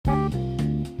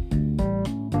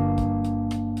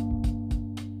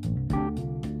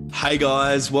Hey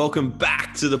guys, welcome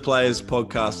back to the Players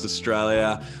Podcast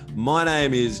Australia. My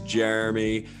name is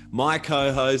Jeremy. My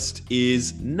co-host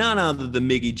is none other than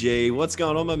Miggy G. What's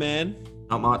going on, my man?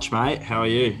 Not much, mate. How are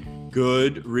you?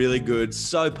 Good, really good.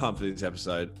 So pumped for this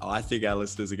episode. I think our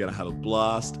listeners are going to have a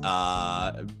blast.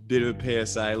 A bit of a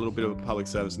PSA, a little bit of a public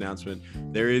service announcement.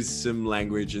 There is some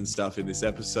language and stuff in this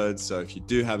episode, so if you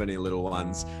do have any little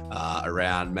ones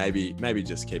around, maybe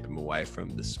just keep them away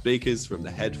from the speakers, from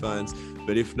the headphones.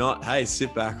 But if not, hey,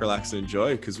 sit back, relax, and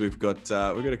enjoy, because we've got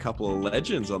a couple of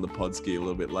legends on the podski a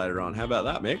little bit later on. How about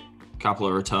that, Mick? Couple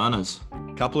of returners.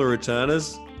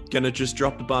 Gonna just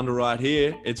drop the bundle right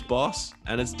here. It's Boss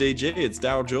and it's DG. It's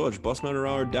Darryl George. Boss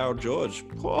Moanaroa and Darryl George.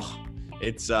 Oh,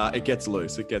 it gets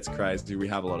loose. It gets crazy. We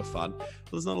have a lot of fun.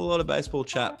 There's not a lot of baseball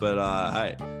chat, but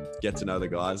hey, get to know the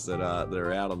guys that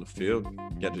are out on the field.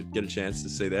 Get a chance to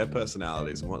see their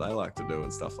personalities and what they like to do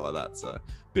and stuff like that. So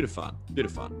bit of fun,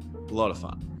 a lot of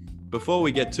fun. Before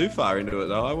we get too far into it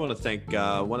though, I want to thank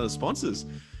one of the sponsors.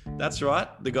 That's right,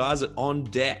 the guys at On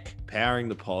Deck powering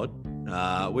the pod.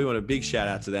 We want a big shout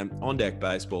out to them,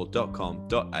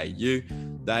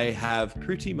 ondeckbaseball.com.au. They have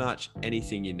pretty much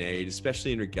anything you need,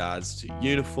 especially in regards to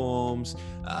uniforms,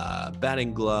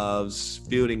 batting gloves,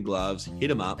 fielding gloves. Hit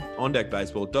them up,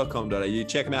 ondeckbaseball.com.au.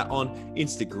 Check them out on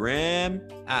Instagram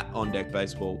at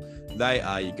ondeckbaseball. They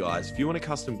are you guys. If you want a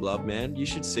custom glove, man, you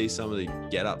should see some of the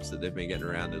get-ups that they've been getting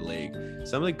around the league.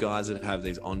 Some of the guys that have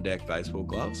these On-Deck baseball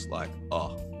gloves, like,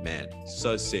 oh, man,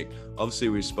 so sick. Obviously,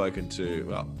 we've spoken to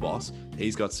Boss.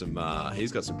 He's got some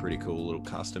pretty cool little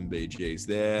custom BGs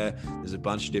there. There's a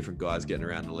bunch of different guys getting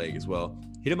around the league as well.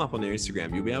 Hit them up on their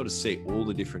Instagram. You'll be able to see all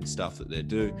the different stuff that they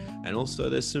do. And also,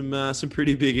 there's some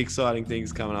pretty big, exciting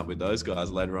things coming up with those guys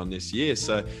later on this year.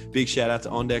 So, big shout out to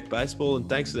On Deck Baseball and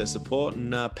thanks for their support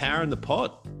and powering the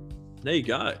pod. There you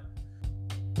go.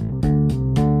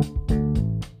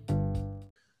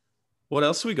 What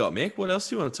else we got, Mick? What else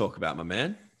do you want to talk about, my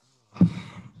man?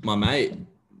 My mate,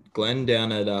 Glenn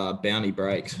down at Bounty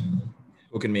Breaks,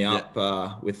 hooking me up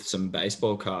with some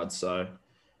baseball cards. So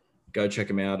go check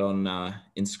him out on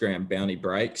Instagram, Bounty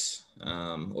Breaks,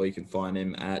 or you can find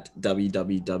him at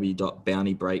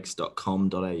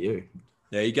www.bountybreaks.com.au.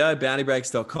 There you go,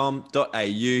 bountybreaks.com.au.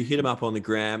 Hit him up on the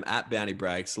gram at Bounty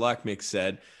Breaks. Like Mick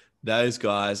said, those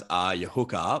guys are your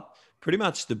hookup. Pretty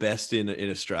much the best in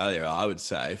Australia, I would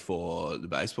say, for the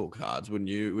baseball cards.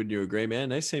 Wouldn't you agree, man?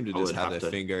 They seem to just have their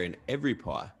finger in every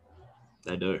pie.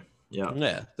 They do. Yeah.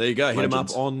 Yeah. There you go. Legends. Hit them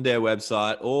up on their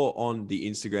website or on the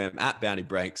Instagram at Bounty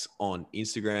Breaks on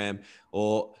Instagram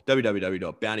or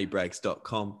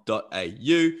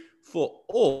www.bountybreaks.com.au for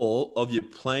all of your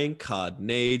playing card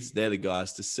needs. They're the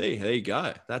guys to see. There you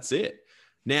go. That's it.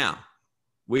 Now,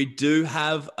 we do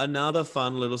have another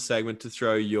fun little segment to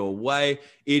throw your way.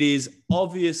 It is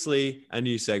obviously a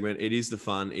new segment. It is the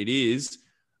fun. It is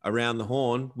Around the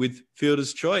Horn with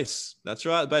Fielder's Choice. That's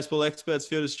right. The baseball experts,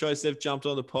 Fielder's Choice, they've jumped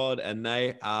on the pod and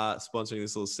they are sponsoring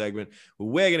this little segment.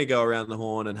 We're going to go around the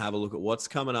horn and have a look at what's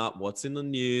coming up, what's in the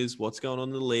news, what's going on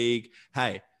in the league.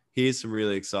 Hey, here's some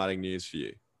really exciting news for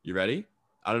you. You ready?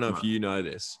 I don't know if you know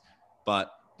this, but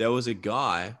there was a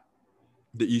guy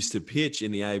that used to pitch in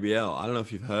the ABL. I don't know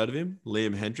if you've heard of him,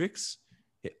 Liam Hendricks.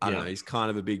 I don't know. He's kind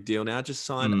of a big deal now. Just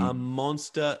signed a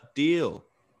monster deal.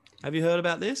 Have you heard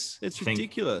about this? It's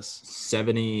ridiculous.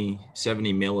 70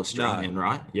 mil Australian,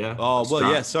 right? Yeah. Oh, Australian.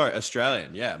 well, yeah. Sorry,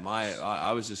 Australian. Yeah.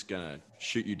 I was just going to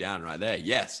shoot you down right there.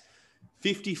 Yes.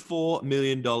 $54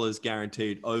 million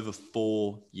guaranteed over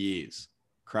 4 years.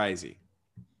 Crazy.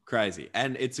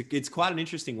 And it's quite an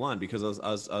interesting one because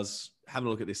I was having a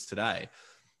look at this today.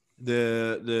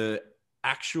 The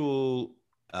actual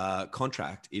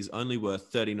contract is only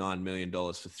worth $39 million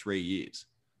for 3 years.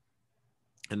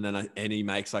 And he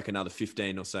makes like another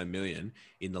 15 or so million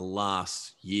in the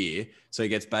last year. So he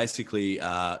gets basically,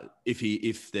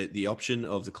 if the option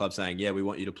of the club saying, yeah, we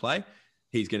want you to play,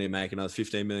 he's going to make another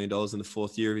 $15 million in the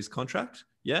 4th year of his contract.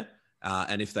 Yeah.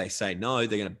 And if they say no,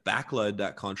 they're going to backload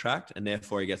that contract. And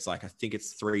therefore he gets like, I think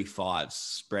it's 3 5s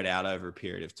spread out over a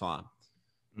period of time.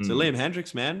 So Liam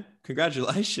Hendricks, man,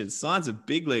 congratulations. Signs a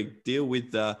big league deal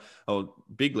with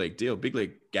big league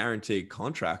guaranteed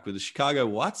contract with the Chicago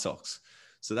White Sox.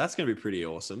 So that's going to be pretty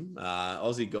awesome.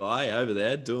 Aussie guy over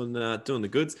there doing the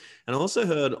goods. And I also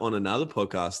heard on another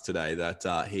podcast today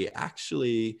that he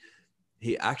actually,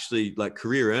 like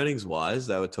career earnings wise,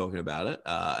 they were talking about it,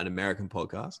 an American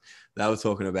podcast. They were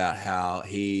talking about how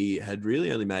he had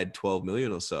really only made 12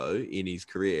 million or so in his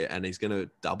career, and he's going to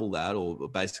double that or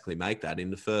basically make that in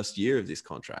the first year of this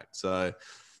contract. So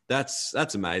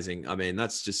that's amazing. I mean,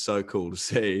 that's just so cool to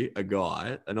see a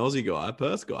guy, an Aussie guy, a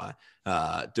Perth guy,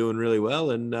 doing really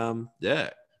well. And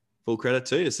Full credit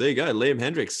to you. So there you go. Liam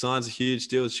Hendriks signs a huge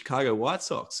deal with Chicago White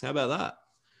Sox. How about that?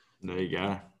 There you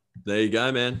go. There you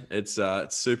go, man. It's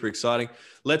super exciting.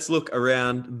 Let's look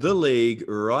around the league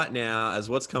right now as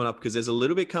what's coming up, because there's a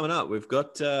little bit coming up. We've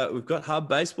got Hub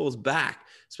Baseball's back,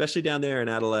 especially down there in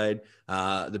Adelaide.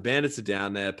 The Bandits are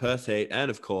down there, Perth Heat,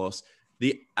 and of course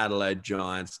the Adelaide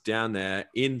Giants down there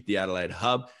in the Adelaide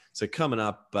Hub. So coming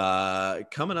up on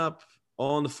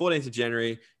the 14th of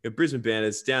January, your Brisbane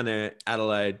Bandits down there,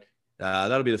 Adelaide.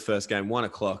 That'll be the first game, 1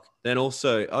 o'clock. Then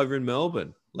also over in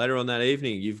Melbourne, later on that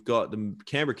evening, you've got the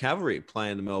Canberra Cavalry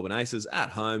playing the Melbourne Aces at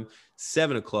home,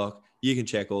 7 o'clock. You can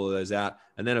check all of those out.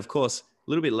 And then, of course, a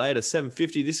little bit later,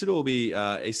 7:50. This would all be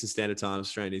Eastern Standard Time,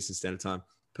 Australian Eastern Standard Time.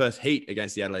 Perth Heat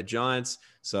against the Adelaide Giants.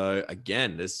 So,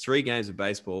 again, there's 3 games of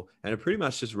baseball, and it pretty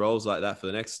much just rolls like that for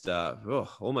the next,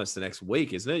 almost the next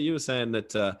week, isn't it? You were saying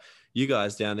that you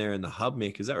guys down there in the hub,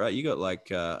 Mick, is that right? You got like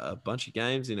a bunch of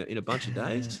games in a bunch of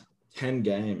days? 10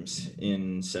 games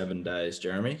in 7 days,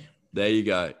 Jeremy. There you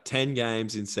go. 10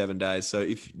 games in 7 days. So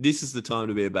if this is the time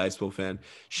to be a baseball fan,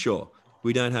 sure,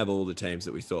 we don't have all the teams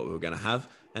that we thought we were going to have,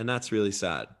 and that's really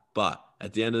sad. But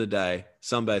at the end of the day,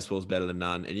 some baseball is better than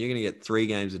none, and you're going to get 3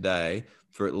 games a day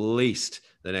for at least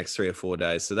the next 3 or 4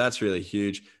 days. So that's really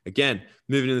huge. Again,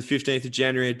 moving to the 15th of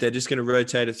January, they're just going to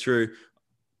rotate it through.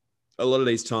 A lot of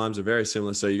these times are very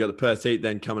similar. So you got the Perth Heat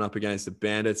then coming up against the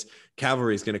Bandits.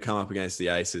 Cavalry is going to come up against the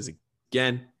Aces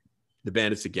again. The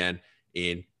Bandits again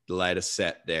in the latest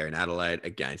set there in Adelaide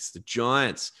against the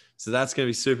Giants. So that's going to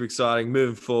be super exciting.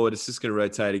 Moving forward, it's just going to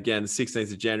rotate again. The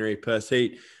 16th of January, Perth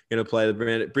Heat going to play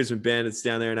the Brisbane Bandits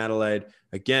down there in Adelaide.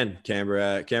 Again,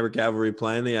 Canberra Cavalry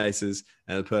playing the Aces,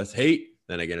 and the Perth Heat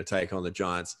then are going to take on the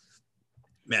Giants.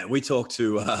 Man, we talked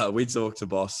to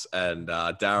Boss and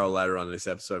Darryl later on in this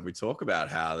episode. We talk about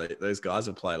how those guys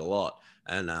have played a lot,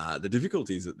 and the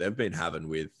difficulties that they've been having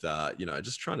with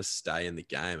just trying to stay in the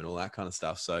game and all that kind of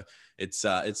stuff. So it's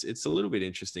a little bit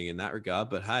interesting in that regard.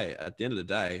 But hey, at the end of the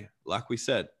day, like we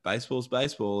said, baseball's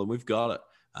baseball, and we've got it,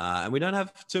 and we don't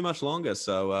have too much longer.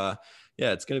 So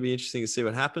it's going to be interesting to see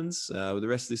what happens with the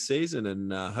rest of this season,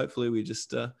 and hopefully we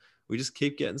just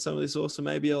keep getting some of this awesome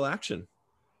ABL action.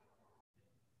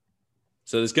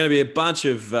 So there's going to be a bunch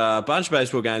of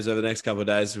baseball games over the next couple of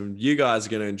days. You guys are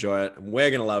going to enjoy it, and we're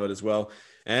going to love it as well.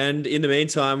 And in the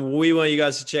meantime, we want you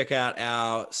guys to check out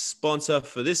our sponsor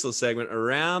for this little segment,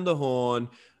 Around the Horn,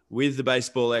 with the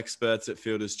baseball experts at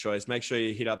Fielder's Choice. Make sure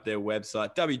you hit up their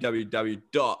website,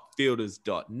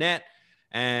 www.fielders.net.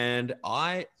 And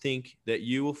I think that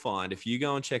you will find, if you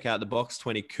go and check out the Box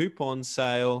 20 coupon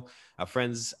sale, our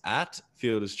friends at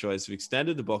Fielder's Choice have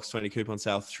extended the Box 20 coupon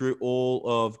sale through all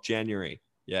of January.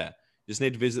 Yeah. Just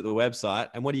need to visit the website.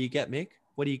 And what do you get, Mick?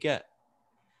 What do you get?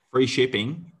 Free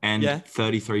shipping and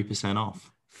 33%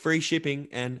 off. Free shipping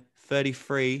and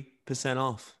 33%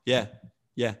 off. Yeah.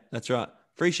 Yeah, that's right.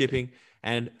 Free shipping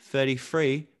and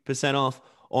 33% off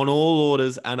on all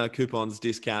orders, and a coupons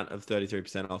discount of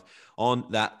 33% off on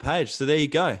that page. So there you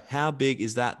go. How big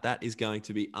is that? That is going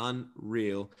to be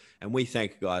unreal. And we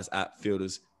thank you guys at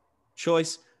Fielder's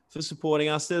Choice for supporting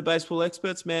us. They're the baseball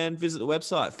experts, man. Visit the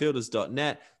website,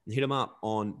 fielders.net, and hit them up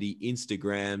on the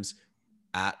Instagrams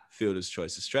at Fielder's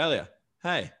Choice Australia.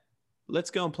 Hey,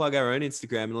 let's go and plug our own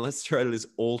Instagram, and let's throw to this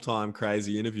all-time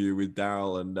crazy interview with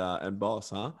Darryl and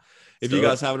Boss, huh? If you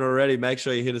guys haven't already, make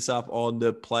sure you hit us up on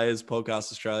the Players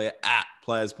Podcast Australia at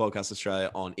Players Podcast Australia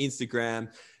on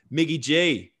Instagram. Miggy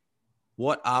G,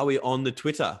 what are we on the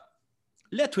Twitter?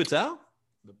 Le Twitter?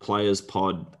 The Players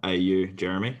Pod AU,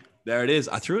 Jeremy. There it is.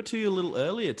 I threw it to you a little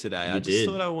earlier today. I just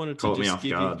thought I wanted to just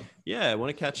give you. Yeah, I want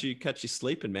to catch you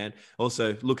sleeping, man.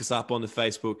 Also, look us up on the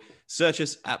Facebook. Search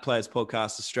us at Players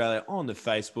Podcast Australia on the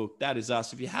Facebook. That is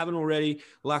us. If you haven't already,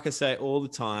 like I say all the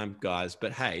time, guys.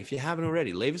 But hey, if you haven't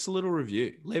already, leave us a little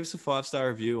review. Leave us a 5-star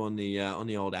review on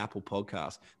the old Apple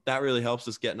Podcast. That really helps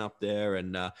us getting up there.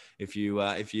 And if you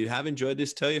have enjoyed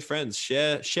this, tell your friends.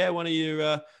 Share one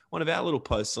of our little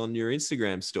posts on your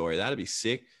Instagram story. That'd be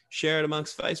sick. Share it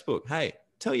amongst Facebook. Hey,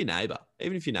 tell your neighbor.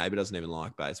 Even if your neighbor doesn't even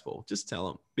like baseball, just tell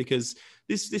them, because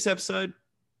this episode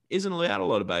isn't about a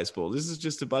lot of baseball. This is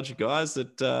just a bunch of guys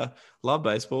that love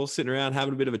baseball sitting around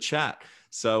having a bit of a chat.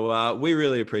 So we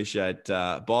really appreciate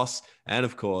Boss and,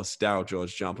 of course, Darryl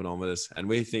George jumping on with us. And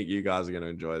we think you guys are going to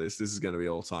enjoy this. This is going to be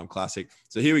all-time classic.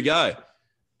 So here we go.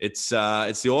 It's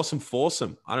the awesome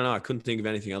foursome. I don't know. I couldn't think of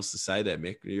anything else to say there,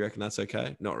 Mick. Do you reckon that's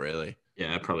okay? Not really.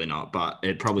 Yeah, probably not, but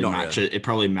it probably matches. Really. It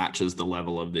probably matches the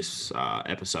level of this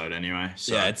episode anyway.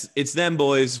 So. Yeah, it's them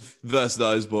boys versus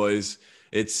those boys.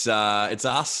 It's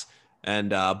us and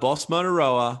Boss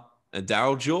Moanaroa and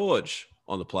Darryl George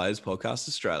on the Players Podcast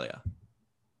Australia.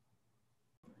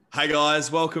 Hey guys,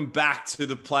 welcome back to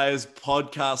the Players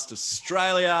Podcast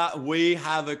Australia. We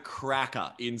have a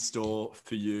cracker in store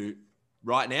for you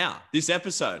right now. This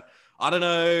episode, I don't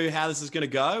know how this is going to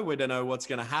go. We don't know what's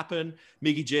going to happen.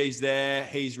 Miggy G's there.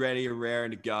 He's ready and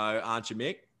raring to go. Aren't you,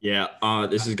 Mick? Yeah,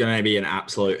 this is going to be an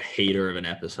absolute heater of an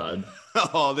episode.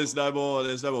 Oh, there's no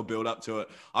more build up to it.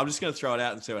 I'm just going to throw it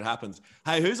out and see what happens.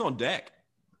 Hey, who's on deck?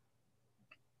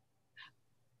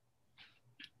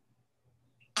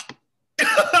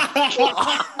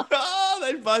 Oh,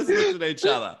 they both looked at each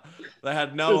other. They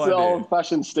had no idea. It's an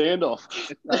old-fashioned standoff.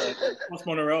 What's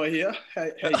Moanaroa here? How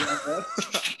you going,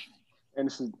 guys? And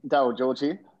this is Darryl George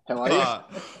here. How are you?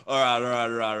 All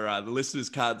right. The listeners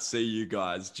can't see you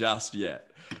guys just yet.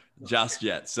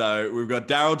 So we've got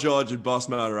Darryl George and Boss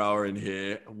Moanaroa in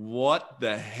here. What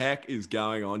the heck is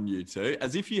going on, you two?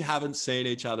 As if you haven't seen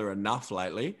each other enough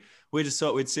lately, we just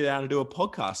thought we'd sit down and do a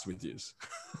podcast with you. It's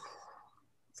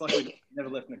like we never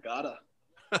left Nagata.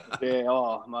 Yeah,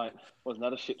 oh, mate. Wasn't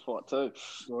that a shit fight too?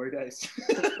 Glory days.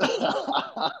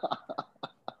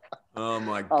 Oh,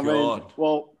 my God.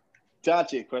 Well, to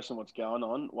answer your question, what's going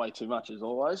on? Way too much as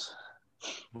always.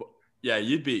 Yeah,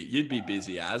 you'd be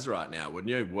busy as right now,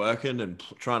 wouldn't you? Working and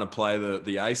trying to play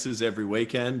the aces every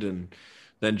weekend and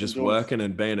then just working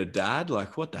and being a dad.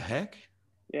 Like, what the heck?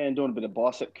 Yeah, and doing a bit of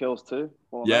bicep curls too.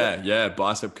 Yeah,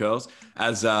 bicep curls.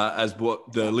 As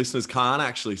what the listeners can't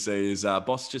actually see is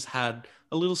Boss just had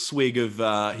a little swig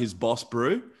of his Boss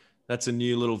Brew. That's a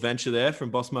new little venture there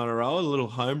from Boss Moanaroa, a little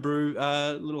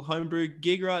homebrew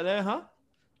gig right there, huh?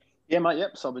 Yeah, mate.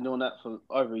 Yep. So I've been doing that for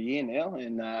over a year now,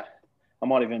 and I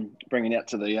might even bring it out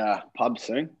to the pub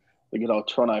soon, the good old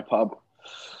Toronto pub.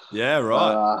 Yeah,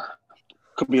 right.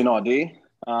 Could be an idea.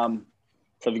 So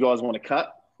if you guys want to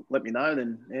cut, let me know,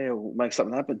 then yeah, we'll make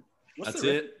something happen. That's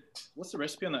it. What's the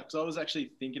recipe on that? Because I was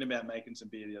actually thinking about making some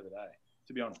beer the other day,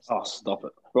 to be honest. Oh, stop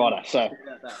it. Righto. So,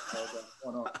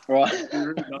 Why not? right.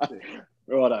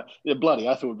 Righto. Yeah, bloody,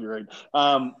 I thought it would be rude.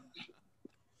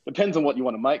 Depends on what you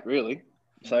want to make, really.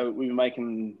 So we've been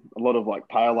making a lot of like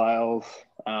pale ales.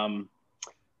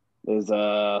 There's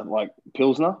like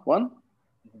Pilsner one.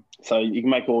 So you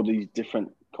can make all these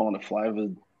different kind of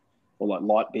flavored or like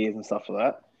light beers and stuff like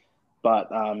that. But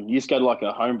you just go to like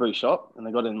a homebrew shop and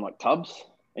they got it in like tubs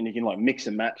and you can like mix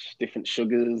and match different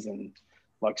sugars and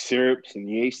like syrups and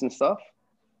yeast and stuff.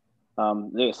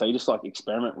 Yeah, so you just like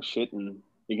experiment with shit and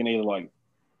you can either like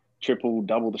triple,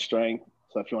 double the strength.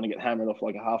 So if you want to get hammered off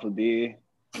like a half a beer,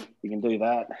 you can do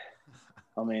that.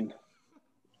 I mean,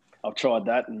 I've tried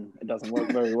that and it doesn't work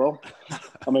very well.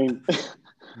 I mean,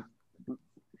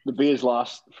 the beers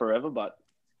last forever, but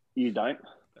you don't.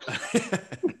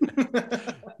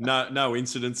 No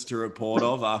incidents to report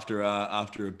of after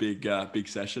a big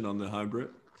session on the homebrew.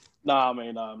 No, I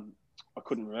mean I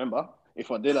couldn't remember if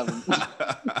I did have them.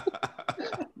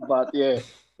 But yeah,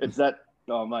 it's that.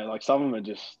 Oh mate, like some of them are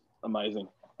just amazing.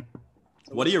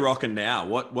 What are you rocking now?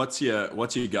 What's your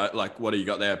go? Like what do you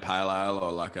got there? Pale ale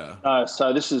or like a?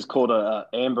 So this is called a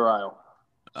amber ale.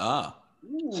 Ah.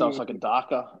 So it's like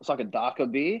a darker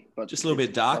beer, but just a little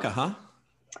bit darker, like, huh?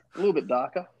 A little bit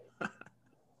darker.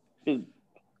 Be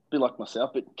like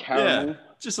myself, bit caramel. Yeah,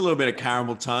 just a little bit of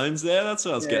caramel tones there. That's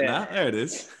what I was getting at. There it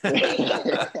is.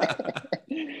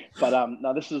 But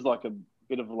no, this is like a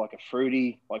bit of like a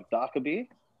fruity, like darker beer,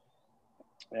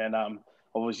 and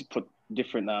obviously put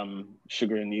different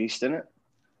sugar and yeast in it,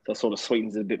 so it sort of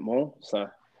sweetens it a bit more. So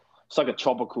it's like a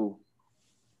tropical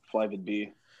flavored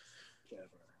beer.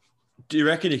 Do you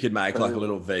reckon you could make like a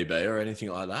little VB or anything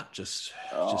like that? Just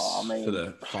I mean, for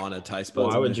the finer taste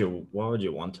buds. Why would you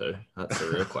want to? That's the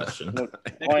real question. Look,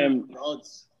 I am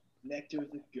gods. Nectar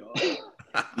of the gods.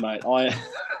 Mate,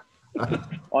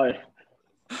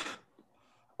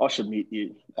 I should meet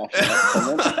you after that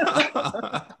comment.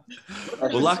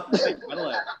 Well, Adelaide,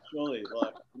 surely,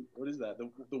 like, what is that?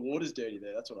 The water's dirty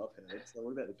there. That's what I've heard. So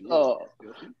what about the beer? Oh.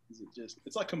 Is it just?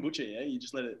 It's like kombucha, yeah. You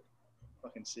just let it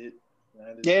fucking sit. You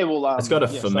know, Yeah, well, It's got to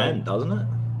ferment, doesn't it?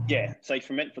 Yeah, so you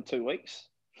ferment for 2 weeks,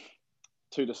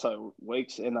 2 to so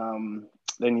weeks, and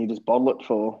then you just bottle it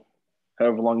for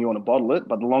however long you want to bottle it.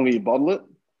 But the longer you bottle it,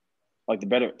 like the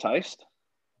better it tastes.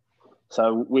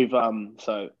 So we've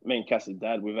so me and Cassie's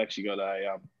dad, we've actually got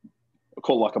I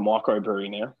call it like a microbrewery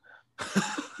now.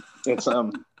 It's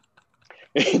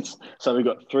so we've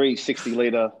got 3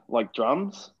 60-litre like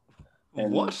drums.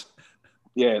 And, what?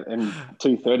 Yeah, and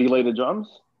 2 30-litre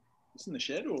drums. It's in the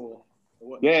shed or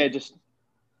what? Yeah, just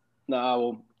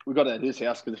well, we got it at his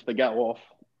house because if they go off,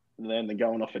 then they're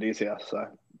going off at his house. So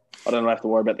I don't have to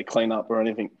worry about the cleanup or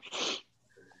anything.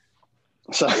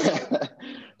 So,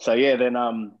 so yeah, then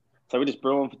so we just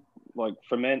brew them, like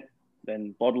ferment,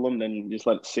 then bottle them, then just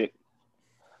let it sit.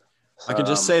 I can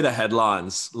just see the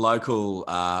headlines. Local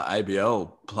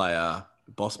ABL player,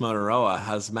 Boss Moanaroa,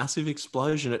 has massive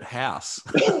explosion at house.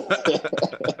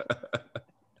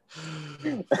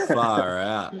 Far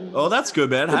out. Oh, that's good,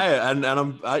 man. Hey, and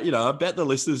I bet the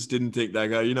listeners didn't think they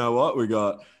go, you know what? We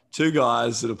got two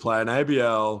guys that are playing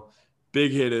ABL,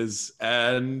 big hitters,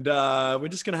 and we're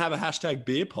just going to have a hashtag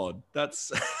beer pod.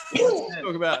 That's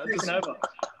talk about just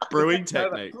brewing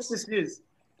techniques. What this is,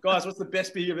 guys? What's the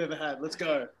best beer you've ever had? Let's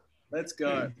go.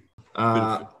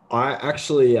 I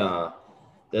actually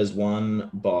there's one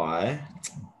by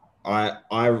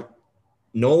I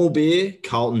normal beer,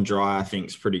 Carlton Dry. I think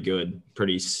is pretty good,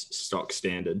 pretty stock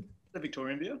standard. The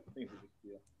Victorian beer. I think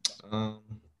it's a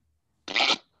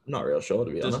beer. Not real sure,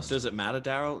 to be honest. Does it matter,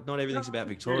 Darryl? Not everything's about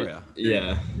Victoria.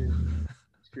 Yeah.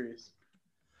 Curious.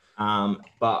 But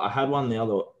I had one the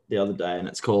other day, and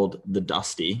it's called the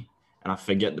Dusty, and I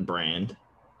forget the brand,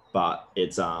 but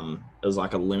it was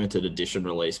like a limited edition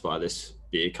release by this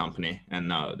beer company, and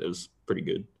no, it was pretty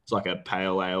good. It's like a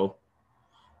pale ale.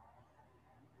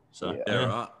 So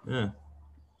Right. Yeah.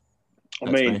 I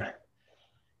mean,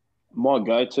 my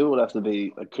go-to would have to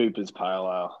be a Cooper's Pale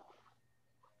Ale.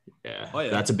 Yeah. Oh,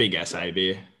 yeah. That's a big SA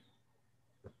beer.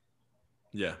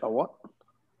 Yeah. A what?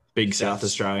 Big South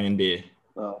Australian beer.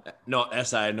 Oh. Not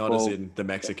SA, not as in the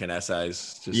Mexican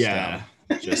SAs. Just,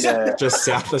 Just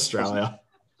South Australia.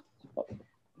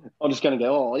 I'm just going to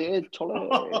go, oh, yeah, Chole.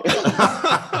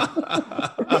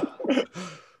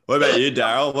 What about you,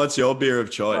 Darryl? What's your beer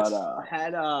of choice?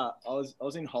 But, I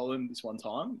was in Holland this one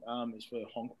time. It's for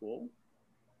Honk Ball.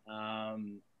 I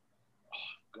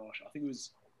think it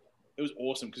was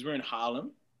awesome because we're in Haarlem,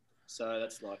 so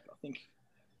that's like I think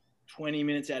 20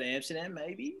 minutes out of Amsterdam,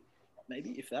 maybe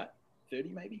if that, 30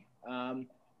 maybe. And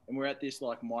we're at this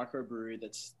like microbrewery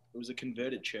it was a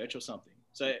converted church or something.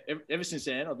 So ever since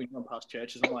then, I've been going past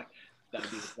churches. I'm like,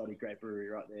 that'd be a bloody great brewery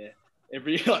right there.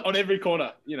 On every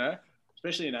corner,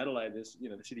 especially in Adelaide, there's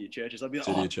the city of churches. I'd be like,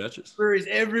 City of churches. Breweries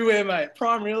everywhere, mate.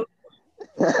 Prime real.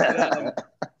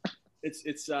 It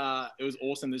was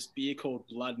awesome. This beer called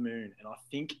Blood Moon, and I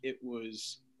think it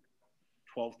was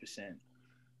 12%,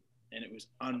 and it was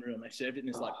unreal. And they served it in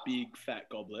this like big fat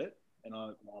goblet, and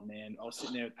I was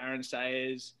sitting there with Aaron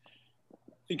Sayers.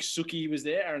 I think Suki was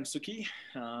there, Aaron Suki,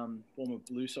 former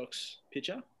Blue Sox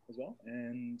pitcher as well,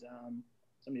 and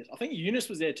somebody else. I think Eunice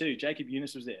was there too. Jacob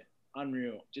Eunice was there.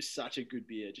 Unreal. Just such a good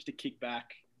beer. Just to kick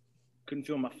back. Couldn't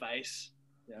feel my face,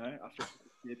 after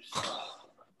dips.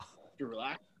 To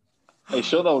relax. Are you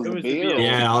sure that was the beer?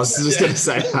 Yeah, I was just going to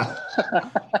say that.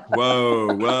 Whoa.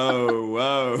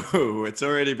 It's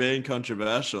already been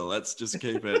controversial. Let's just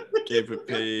keep it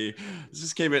Let's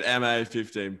just keep it MA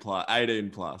 15 plus, 18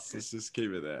 plus. Let's just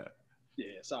keep it there. Yeah,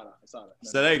 Sada.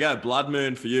 So there you go. Blood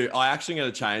Moon for you. I actually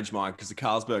going to change mine because the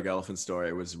Carlsberg Elephant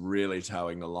story was really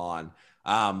towing the line.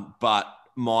 But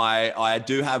I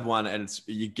do have one, and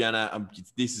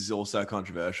this is also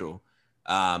controversial.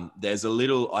 There's a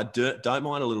little, I don't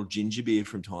mind a little ginger beer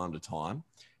from time to time.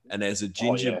 And there's a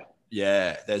ginger,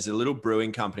 there's a little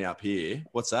brewing company up here.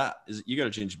 What's that? You got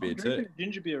a ginger beer too?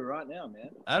 Ginger beer right now,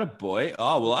 man. Attaboy.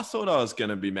 Oh, well, I thought I was going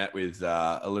to be met with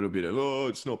a little bit of,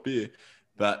 it's not beer.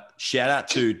 But shout out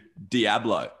to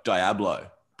Diablo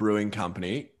Brewing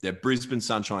Company. They're Brisbane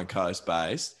Sunshine Coast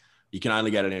based. You can only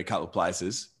get it in a couple of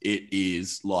places. It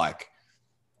is like,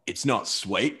 it's not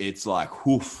sweet. It's like,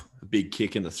 whoof, a big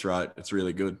kick in the throat. It's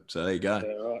really good. So there you go.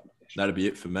 Yeah, right. That'll be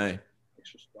it for me.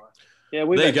 Yeah,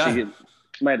 we've actually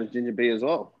made a ginger beer as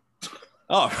well.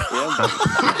 Oh,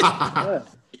 Yeah.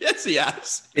 Yes, he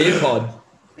has. Beer pod.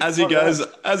 As he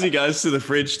goes to the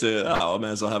fridge I may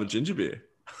as well have a ginger beer.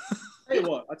 I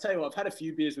tell you what, I've had a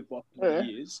few beers with Boston for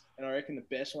years, and I reckon the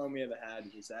best one we ever had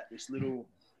was at this little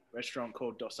restaurant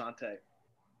called Dosante.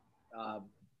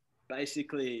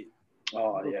 Basically,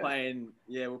 we're playing,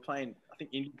 I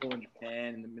think indie ball in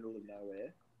Japan in the middle of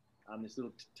nowhere. This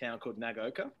little town called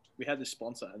Nagaoka. We had this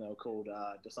sponsor, and they were called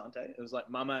Dosante. It was like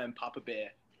Mama and Papa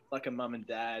Bear, like a mum and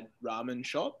dad ramen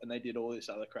shop, and they did all this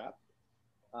other crap.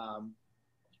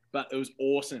 But it was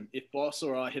awesome. If Boss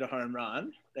or I hit a home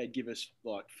run, they'd give us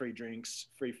like free drinks,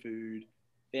 free food.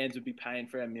 Fans would be paying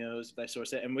for our meals if they saw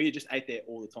us there, and we just ate there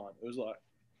all the time. It was like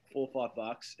 $4 or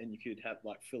 $5, and you could have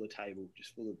fill a table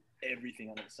just full of everything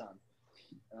under the sun.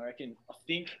 And I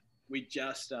think we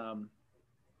just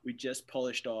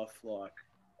polished off like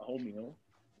a whole meal,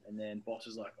 and then Boss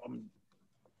is like, I'm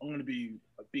going to be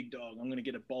a big dog. I'm going to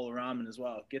get a bowl of ramen as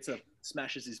well.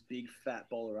 Smashes this big fat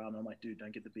bowl of ramen. I'm like, dude,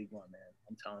 don't get the big one, man.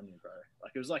 I'm telling you, bro.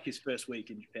 Like, it was like his first week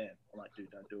in Japan. I'm like, dude,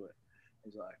 don't do it.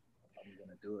 He's like, I'm going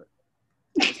to do it.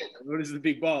 What is the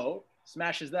big bowl?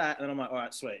 Smashes that, and then I'm like, all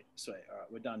right, sweet. All right,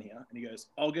 we're done here. And he goes,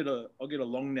 I'll get a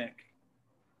long neck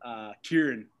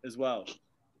Kieran as well.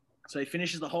 So he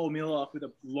finishes the whole meal off with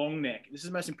a long neck. This is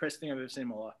the most impressive thing I've ever seen in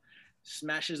my life.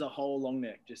 Smashes a whole long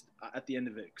neck just at the end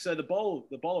of it. So the bowl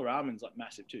of ramen's like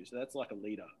massive too. So that's like a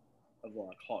liter of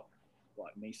like hot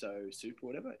like miso soup or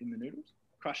whatever in the noodles.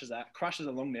 Crushes a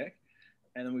long neck,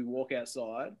 and then we walk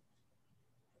outside.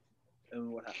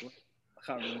 And what happened? I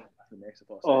can't remember what happened next.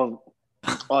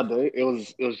 I do. It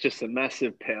was just a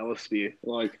massive power spear.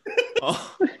 Like,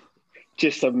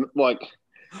 just like,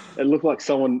 it looked like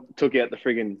someone took out the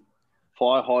friggin'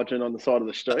 fire hydrant on the side of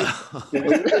the street.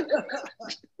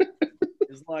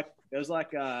 It was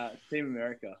like Team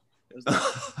America. It was like,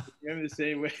 remember the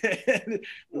scene where the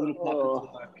little puppets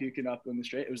were like puking up on the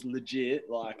street? It was legit,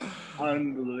 like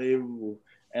unbelievable.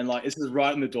 And like this is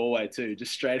right in the doorway too,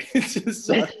 just straight into the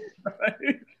side.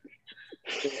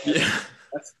 Yeah.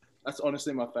 That's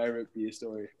honestly my favorite beer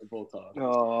story of all time.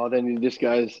 Oh, then he just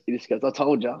goes, I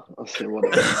told you. I said,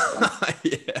 whatever.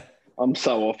 Yeah. I'm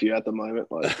so off you at the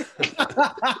moment. Like.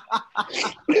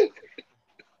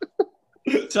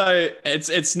 So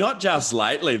it's not just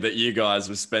lately that you guys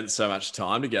have spent so much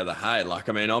time together. Hey, like,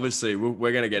 I mean, obviously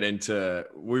we're going to get into,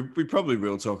 we probably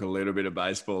will talk a little bit of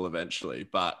baseball eventually,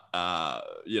 but,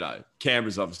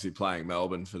 Canberra's obviously playing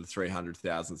Melbourne for the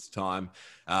 300,000th time.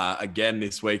 Again,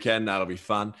 this weekend, that'll be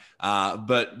fun.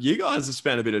 But you guys have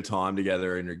spent a bit of time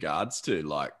together in regards to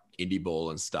like indie ball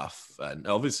and stuff, and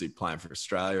obviously playing for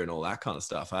Australia and all that kind of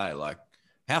stuff. Hey, like,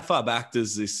 how far back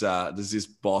does this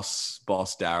boss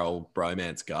Darryl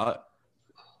bromance go?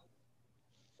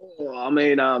 Well, I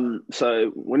mean,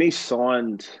 so when he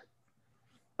signed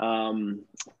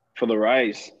for the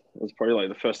Rays, it was probably like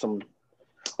the first time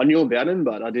I knew about him,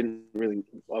 but I've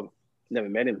never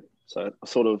met him. So I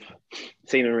sort of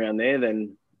seen him around there.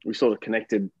 Then we sort of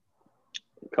connected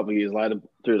a couple of years later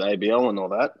through the ABL and all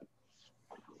that.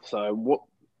 So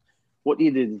what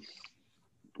year did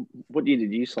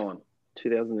you sign?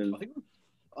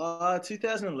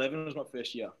 2011 was my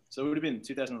first year, so it would have been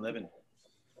 2011.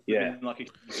 Yeah, like a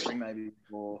spring maybe,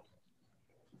 or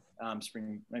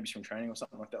spring training or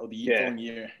something like that, or the year following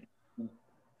year.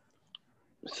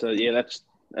 So yeah, that's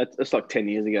like 10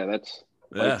 years ago. That's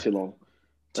way too long.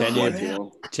 10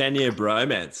 year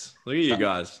bromance. Look at you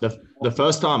guys. The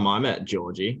first time I met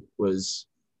Georgie was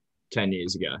 10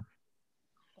 years ago.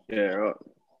 Yeah, right.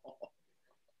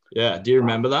 Yeah, do you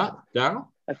remember that, Darryl?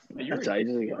 That's ages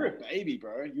ago. You were a baby,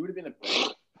 bro. You would have been a baby.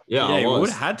 Yeah, you would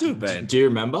have had to have been. Do you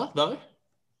remember though?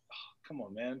 Come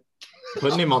on, man.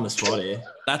 Putting him on the spot here.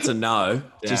 That's a no.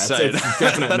 Yeah, just say it's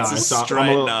definite no. That's a So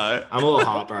straight no. I'm a little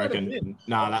heartbroken.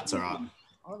 Nah, that's all right.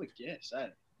 I would guess.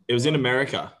 It was in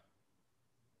America.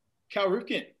 Cal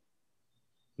Ripken.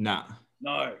 Nah.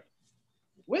 No.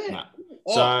 Where? Nah.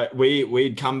 So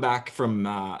we'd come back from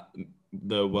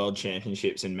the World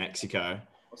Championships in Mexico,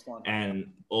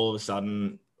 and all of a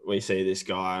sudden we see this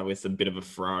guy with a bit of a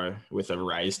fro with a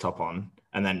Rays top on,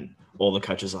 and then all the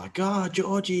coaches are like, "Oh,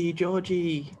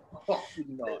 Georgie." Oh,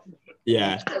 not.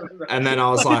 Yeah, and then I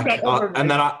was like,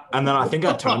 and then I think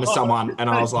I turned to someone and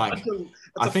I was like,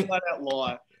 I think flat out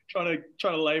lie, trying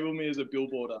to label me as a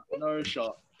billboarder. No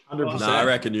shot. 100%. No,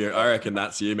 I reckon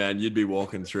that's you, man. You'd be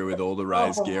walking through with all the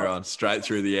Rays gear on, straight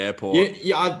through the airport.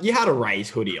 You had a Rays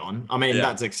hoodie on. I mean,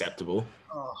 that's acceptable.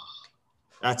 Oh.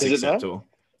 That's acceptable.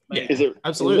 Yeah, is it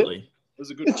absolutely? It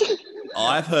was a good.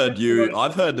 I've heard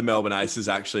the Melbourne Aces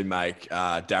actually make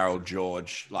Darryl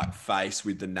George like face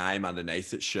with the name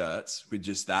underneath its shirts with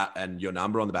just that and your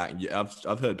number on the back. And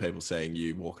I've heard people saying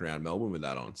you walking around Melbourne with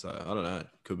that on. So I don't know.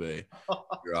 Could be.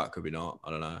 You're right. Could be not.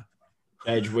 I don't know.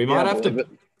 Age, we might have to.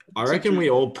 I reckon we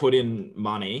all put in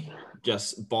money,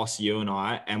 just boss you and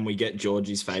I, and we get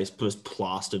Georgie's face just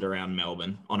plastered around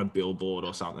Melbourne on a billboard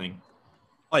or something.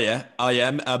 Oh yeah,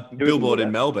 a billboard in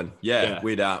Melbourne. Yeah,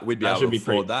 we'd be able to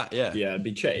afford that. Yeah, it'd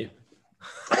be cheap.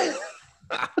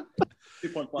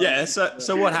 Yeah.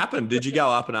 So what happened? Did you go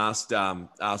up and ask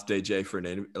DG for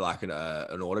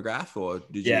an autograph, or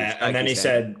did you? Yeah, and then he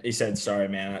said, "Sorry,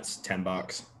 man, that's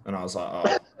 $10," and I was like,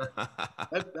 "Oh."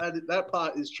 that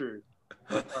part is true.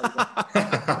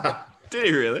 Did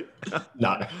he really?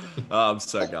 No. Oh, I'm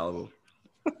so gullible.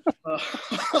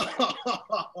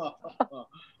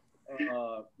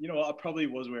 You know what? I probably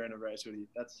was wearing a race hoodie.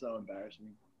 That's so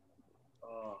embarrassing.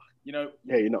 Yeah,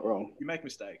 you're not wrong. You make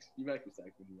mistakes. When you make that.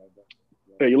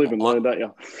 Yeah, you live and learn, don't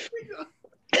you?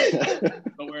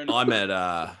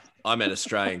 I met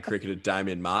Australian cricketer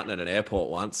Damien Martin at an airport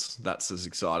once. That's as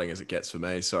exciting as it gets for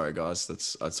me. Sorry, guys.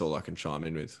 That's all I can chime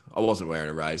in with. I wasn't wearing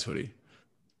a Rays hoodie.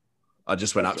 I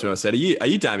just went up to him. I said, "Are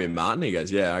you Damien Martin?" He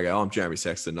goes, "Yeah." I go, "I'm Jeremy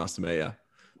Sexton. Nice to meet you."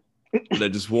 They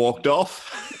just walked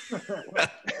off.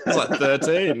 It's like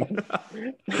 13.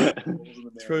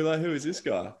 It's probably like, who is this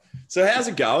guy? So how's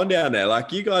it going down there?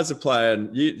 Like, you guys are playing,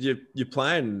 you're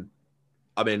playing,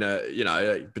 I mean,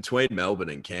 between Melbourne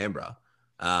and Canberra.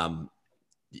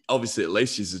 Obviously, at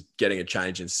least you're just getting a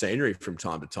change in scenery from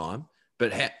time to time.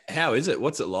 But how is it?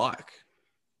 What's it like?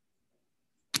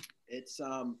 It's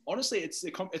honestly, it's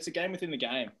a game within the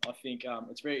game. I think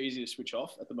it's very easy to switch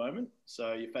off at the moment.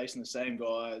 So you're facing the same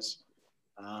guys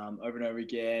over and over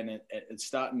again. It's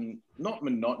starting, not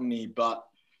monotony, but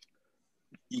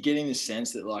you're getting the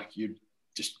sense that like you're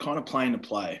just kind of playing to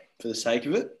play for the sake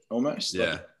of it, almost.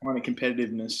 Yeah. Like, kind of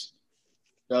competitiveness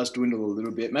does dwindle a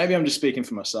little bit. Maybe I'm just speaking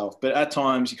for myself, but at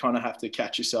times you kind of have to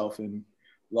catch yourself and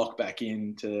lock back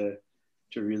in to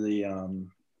really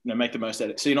make the most out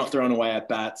of it. So you're not throwing away at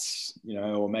bats,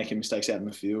 or making mistakes out in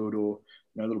the field, or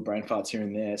little brain farts here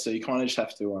and there. So you kind of just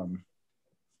have to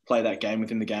play that game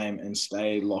within the game and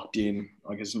stay locked in,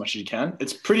 I guess, as much as you can.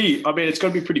 It's got to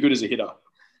be pretty good as a hitter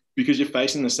because you're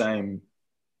facing the same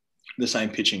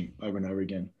pitching over and over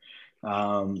again.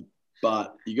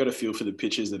 But you got to feel for the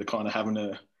pitchers that are kind of having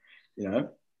to,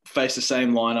 face the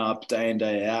same lineup day in,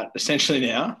 day out. Essentially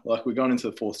now, like we're going into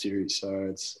the fourth series, so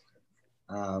it's.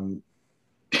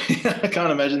 I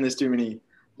can't imagine there's too many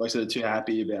blokes that are too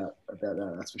happy about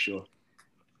that. That's for sure.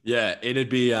 Yeah, it'd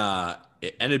be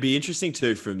interesting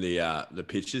too from the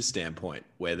pitcher's standpoint,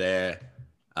 where they're,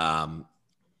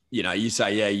 you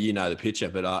say, the pitcher,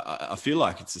 but I feel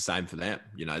like it's the same for them.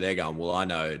 They're going, well, I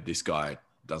know this guy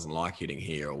doesn't like hitting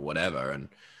here or whatever, and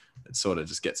it sort of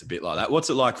just gets a bit like that. What's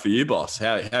it like for you, boss?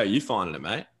 How are you finding it,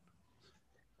 mate?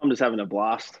 I'm just having a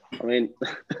blast. I mean,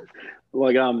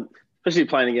 like especially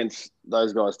playing against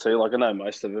those guys too. Like I know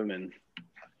most of them, and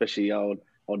especially old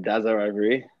Dazza over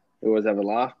here. We always have a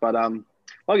laugh. But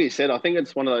like you said, I think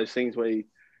it's one of those things where you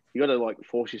got to like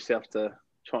force yourself to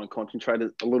try and concentrate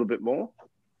a little bit more.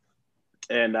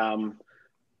 And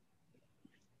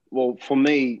well, for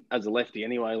me as a lefty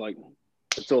anyway, like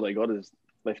that's all they got is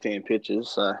left-hand pitches.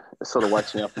 So it sort of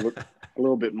wakes me up a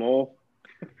little bit more.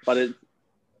 But it,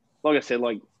 like I said,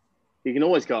 like you can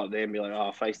always go up there and be like, oh,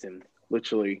 I faced him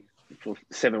literally for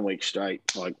 7 weeks straight.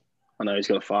 Like I know he's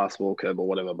got a fastball, curve or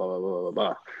whatever, blah, blah, blah, blah,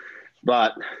 blah.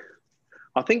 But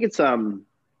I think it's one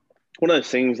of those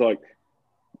things like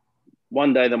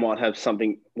one day they might have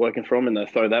something working for them and they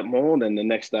throw that more than the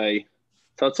next day.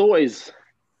 So it's always,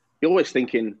 you're always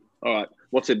thinking, all right,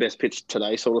 what's their best pitch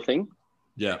today sort of thing.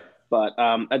 Yeah. But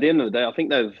at the end of the day, I think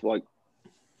they've like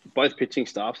both pitching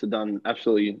staffs have done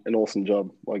absolutely an awesome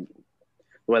job. Like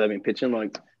the way they've been pitching,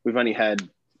 like we've only had,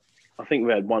 I think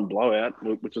we had one blowout,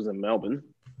 which was in Melbourne,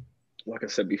 like I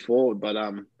said before, but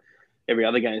every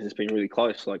other game has been really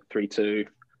close, like 3-2,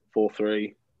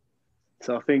 4-3.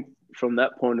 So I think from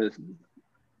that point of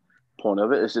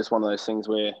it, it's just one of those things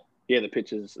where, yeah, the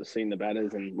pitchers have seen the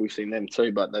batters and we've seen them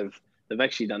too, but they've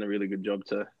actually done a really good job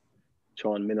to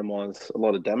try and minimise a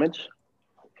lot of damage,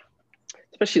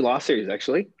 especially last series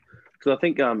actually, because I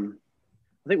think we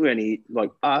only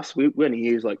we only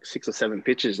used like 6 or 7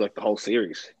 pitches like the whole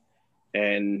series,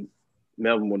 and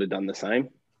Melbourne would have done the same.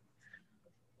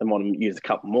 They might have used a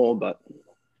couple more, but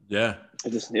yeah,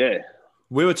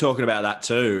 we were talking about that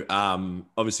too.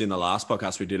 Obviously, in the last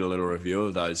podcast, we did a little review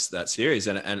of that series,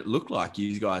 and it looked like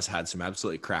you guys had some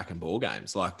absolutely cracking ball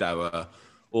games. Like they were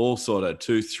all sort of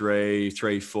 2-3,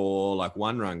 3-4, like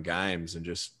 1-run games, and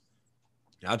just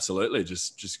absolutely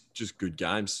just good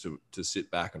games to sit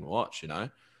back and watch.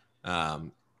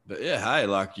 But yeah, hey,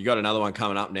 like you got another one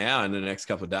coming up now in the next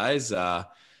couple of days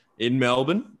in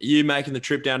Melbourne. Are you making the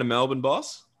trip down to Melbourne,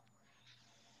 boss?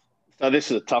 So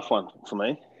this is a tough one for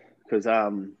me because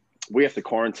we have to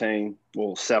quarantine,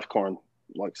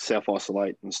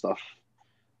 self-isolate and stuff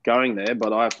going there,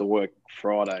 but I have to work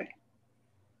Friday.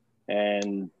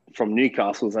 And from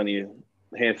Newcastle is only a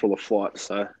handful of flights,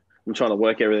 so I'm trying to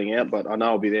work everything out, but I know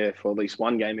I'll be there for at least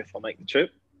one game if I make the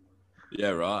trip. Yeah,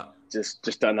 right.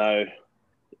 Just don't know.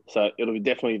 So it'll be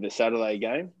definitely the Saturday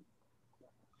game.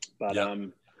 But yep.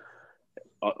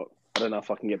 I don't know if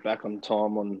I can get back on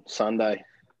time on Sunday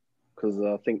because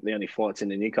I think the only flights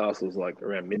into Newcastle is like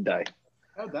around midday.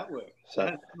 How'd that work? So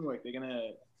how does it work?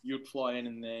 You'd fly in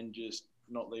and then just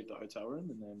not leave the hotel room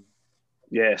and then...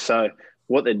 Yeah, so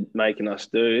what they're making us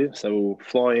do, so we'll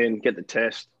fly in, get the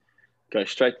test, go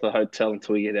straight to the hotel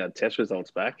until we get our test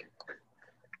results back.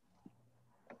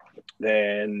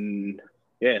 Then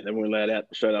we're allowed out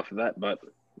straight after that, but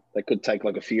they could take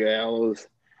like a few hours.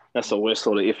 That's what we're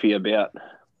sort of iffy about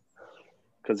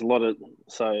because a lot of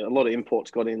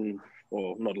imports got in,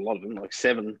 or not a lot of them, like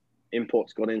 7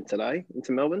 imports got in today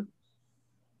into Melbourne.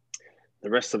 The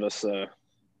rest of us are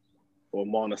or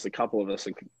minus a couple of us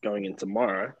are going in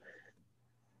tomorrow.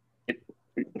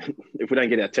 If we don't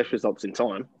get our test results in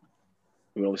time,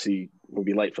 we obviously will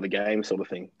be late for the game, sort of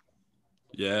thing.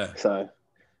 Yeah. So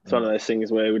it's one of those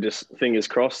things where we just fingers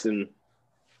crossed and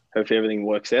hopefully everything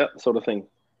works out, sort of thing.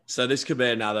 So this could be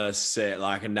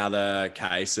another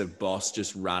case of Boss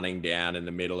just running down in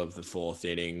the middle of the fourth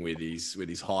inning with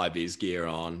his high vis gear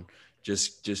on,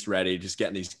 just ready, just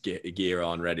getting his gear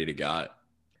on, ready to go.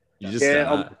 You just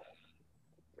don't know.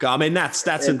 I mean, that's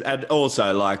and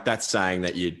also like that's saying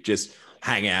that you just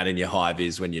hang out in your high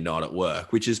vis when you're not at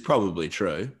work, which is probably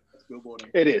true. That's billboarding.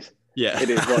 It is. Yeah, it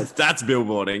is. Like, that's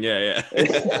billboarding. Yeah.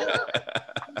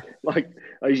 Like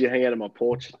I usually hang out on my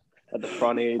porch at the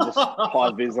front here, just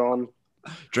high vis on,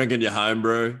 drinking your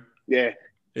homebrew. Yeah.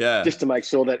 Just to make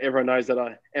sure that everyone knows that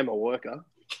I am a worker.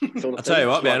 Sort of I'll tell you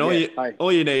what, man. Like,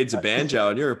 all you need is a banjo,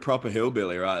 and you're a proper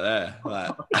hillbilly right there.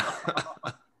 Like.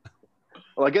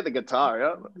 Well, I get the guitar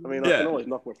out. I mean, I can always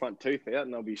knock my front tooth out,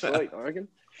 and I'll be sweet. I reckon.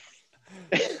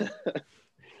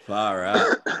 Far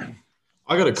out.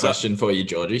 I got a question for you,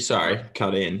 Georgie. Sorry,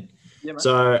 cut in. Yeah,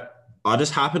 so I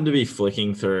just happened to be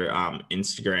flicking through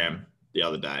Instagram the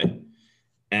other day,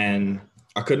 and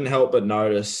I couldn't help but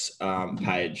notice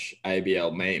page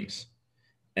ABL memes,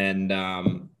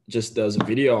 and just there's a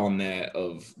video on there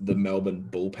of the Melbourne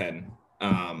bullpen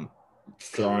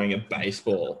throwing a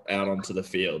baseball out onto the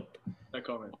field. No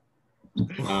comment.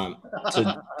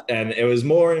 And it was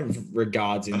more in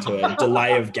regards into a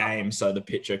delay of game so the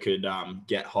pitcher could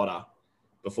get hotter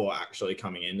before actually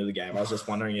coming into the game. I was just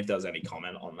wondering if there was any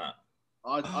comment on that.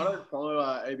 I don't follow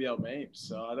ABL memes,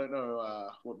 so I don't know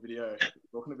what video you're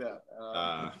talking about.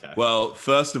 Okay. Well,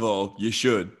 first of all, you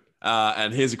should.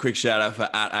 And here's a quick shout out for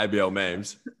 @ABL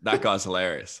memes. That guy's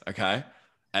hilarious. Okay.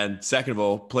 And second of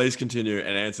all, please continue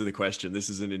and answer the question. This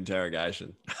is an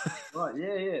interrogation. Right,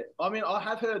 yeah. I mean, I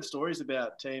have heard stories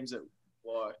about teams that,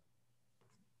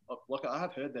 like I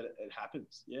have heard that it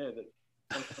happens. Yeah,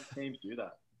 that some teams do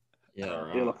that. Yeah,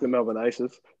 right. Yeah, like the Melbourne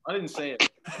Aces. I didn't see it.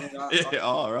 I mean,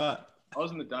 All right. I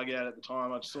was in the dugout at the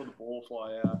time. I just saw the ball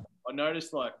fly out. I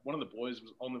noticed, like, one of the boys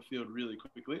was on the field really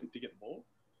quickly to get the ball.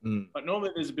 Like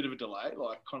normally there's a bit of a delay,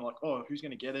 like kind of like, oh, who's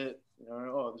going to get it? You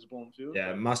know, oh, there's a ball in the field.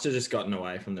 Yeah, it must have just gotten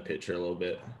away from the pitcher a little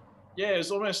bit. Yeah, it was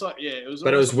almost like, yeah, it was.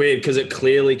 But it was weird because it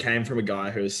clearly came from a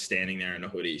guy who was standing there in a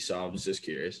hoodie. So I was just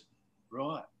curious.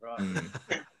 Right.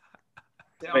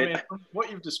 Yeah, I mean, from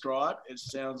what you've described, it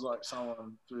sounds like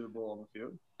someone threw the ball on the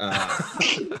field.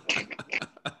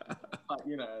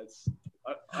 You know, it's.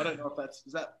 I don't know if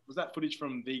was that footage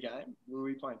from the game? Were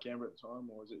we playing Canberra at the time,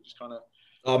 or was it just kind of?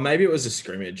 Oh, maybe it was a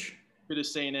scrimmage. Bit of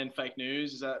CNN fake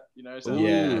news. Is that, you know?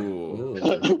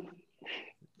 Yeah.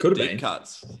 Could have been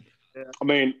cuts. Yeah. I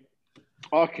mean,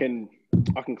 I can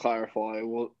clarify.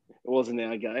 It wasn't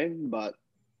our game, but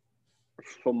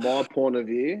from my point of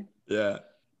view,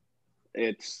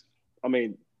 it's. I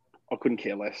mean, I couldn't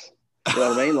care less. You know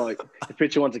what I mean? Like, the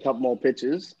pitcher wants a couple more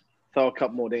pitches, throw a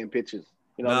couple more damn pitches.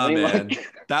 You know what I mean? Man,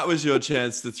 like, that was your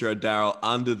chance to throw Darryl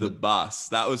under the bus.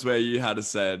 That was where you had to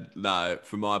say, no,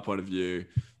 from my point of view,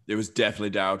 it was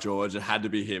definitely Darryl George. It had to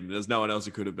be him. There's no one else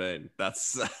it could have been.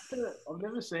 That's. I've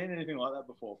never seen anything like that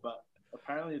before, but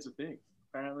apparently it's a thing.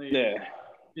 Apparently,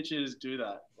 pitchers do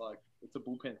that. Like, it's a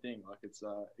bullpen thing. Like, it's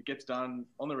it gets done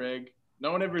on the reg.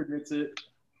 No one ever admits it.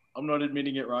 I'm not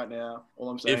admitting it right now. All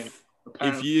I'm saying.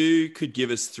 If you could give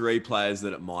us 3 players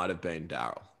that it might have been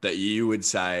Darryl, that you would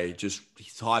say, just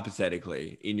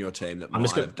hypothetically, in your team that might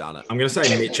have done it. I'm going to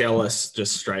say Mitch Ellis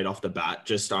just straight off the bat.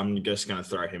 I'm just going to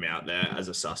throw him out there as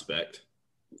a suspect.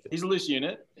 He's a loose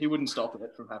unit. He wouldn't stop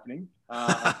it from happening.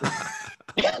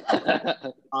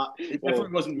 It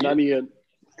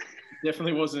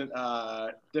definitely wasn't.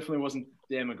 Definitely wasn't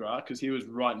Dan McGrath because he was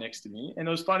right next to me. And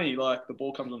it was funny, like, the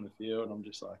ball comes on the field and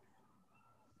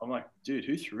I'm like, dude,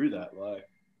 who threw that? Like,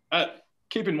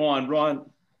 keep in mind,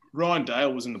 Ryan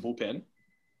Dale was in the bullpen,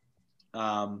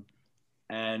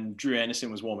 and Drew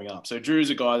Anderson was warming up. So Drew's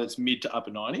a guy that's mid to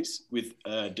upper 90s with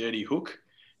a dirty hook.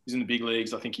 He's in the big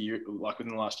leagues. I think within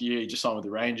the last year, he just signed with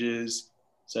the Rangers.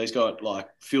 So he's got like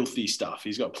filthy stuff.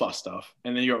 He's got plus stuff.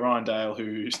 And then you got Ryan Dale,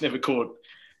 who's never caught.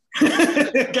 We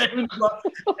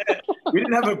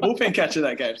didn't have a bullpen catcher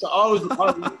that game. So I was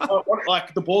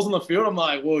like, the ball's on the field. I'm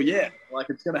like, well, yeah, like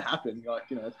it's going to happen. Like,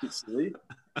 you know, it's a bit silly.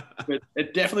 But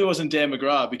it definitely wasn't Dan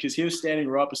McGrath because he was standing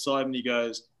right beside him and he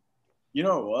goes, you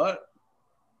know what?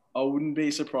 I wouldn't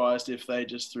be surprised if they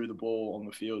just threw the ball on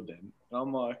the field then. And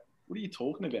I'm like, what are you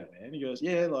talking about, man? He goes,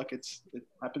 yeah, like it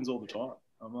happens all the time.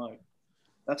 I'm like,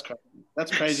 that's crazy.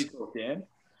 That's crazy talk, Dan.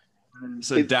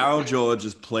 So Darryl George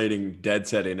is pleading dead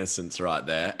set innocence right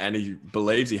there, and he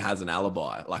believes he has an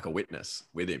alibi, like a witness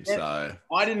with him. Yeah. So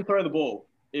I didn't throw the ball.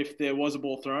 If there was a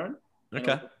ball thrown,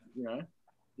 okay,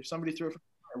 if somebody threw it,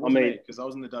 it wasn't me because I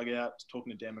was in the dugout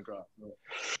talking to Dan McGrath,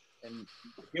 and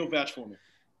he'll vouch for me.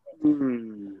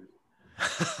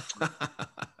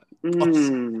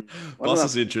 Boss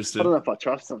is interested. I don't know if I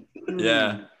trust him.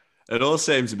 Yeah, it all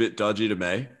seems a bit dodgy to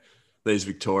me. These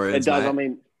Victorians, it does. Mate. I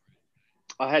mean,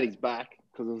 I had his back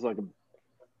because it was like a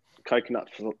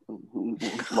coconuts for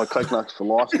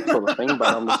life sort of thing. But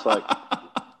I'm just like,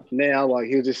 now, like,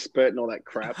 he was just spurting all that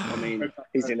crap. I mean,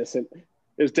 he's innocent.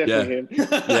 It was definitely him.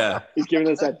 Yeah, he's giving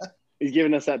us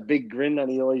that big grin that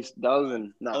he always does.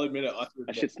 And no, I'll admit it.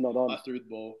 That shit's not on. I threw the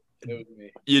ball. It was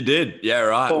me. You did, yeah,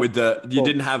 right. With you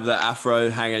didn't have the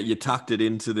afro hanger. You tucked it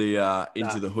into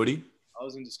the hoodie. I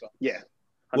was in disguise. Yeah,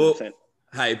 100%. Well,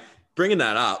 hey, bringing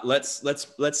that up, let's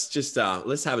just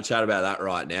let's have a chat about that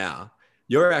right now.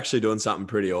 You're actually doing something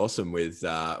pretty awesome with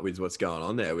what's going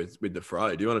on there with the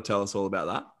fro. Do you want to tell us all about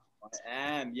that?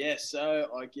 I am, yes. So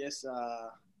I guess,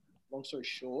 long story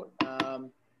short,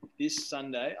 this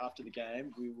Sunday after the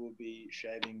game, we will be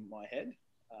shaving my head.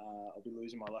 I'll be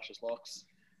losing my luscious locks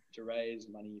to raise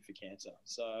money for cancer.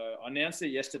 So I announced it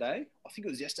yesterday. I think it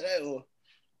was yesterday or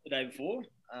the day before.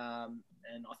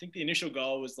 And I think the initial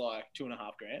goal was like $2,500.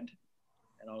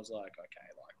 And I was like, okay,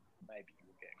 like maybe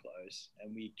we'll get close.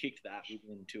 And we kicked that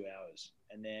within 2 hours.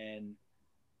 And then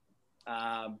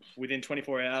within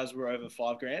 24 hours, we're over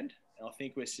 $5,000. And I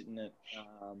think we're sitting at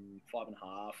 5.5.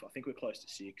 I think we're close to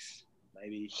 6,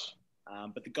 maybe.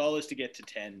 But the goal is to get to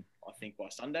 10, I think, by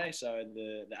Sunday. So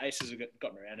the aces have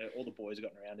gotten around it. All the boys have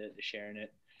gotten around it. They're sharing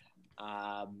it.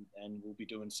 And we'll be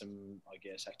doing some, I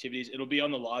guess, activities. It'll be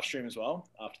on the live stream as well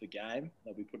after the game.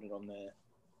 They'll be putting it on the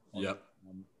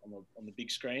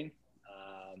big screen.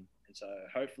 And so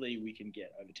hopefully we can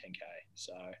get over 10K.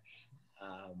 So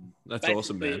that's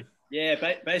awesome, man. Yeah,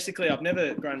 basically I've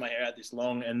never grown my hair out this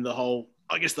long. And the whole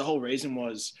reason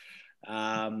was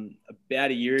about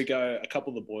a year ago, a couple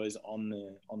of the boys on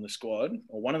the squad,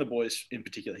 or one of the boys in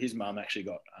particular, his mum actually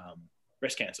got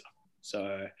breast cancer.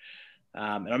 So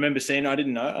and I remember seeing, I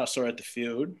didn't know, I saw her at the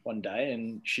field one day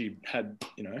and she had,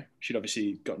 she'd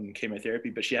obviously gotten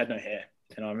chemotherapy, but she had no hair.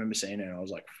 And I remember seeing her and I was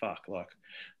like, fuck, like,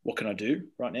 what can I do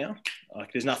right now?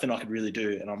 Like, there's nothing I could really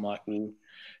do. And I'm like, well,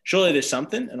 surely there's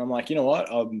something. And I'm like, you know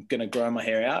what? I'm going to grow my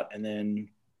hair out and then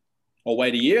I'll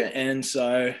wait a year. And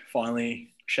so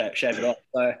finally shave it off.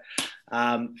 So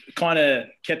kind of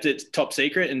kept it top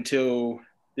secret until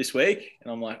this week. And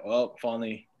I'm like, well,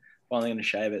 finally going to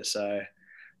shave it. So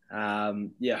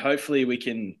hopefully we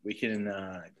can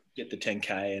get the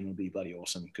 10K and it'll be bloody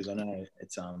awesome because I know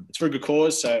it's for a good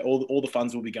cause. So all the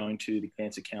funds will be going to the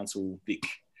Cancer Council Vic.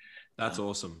 That's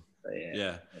awesome. So,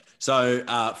 yeah. So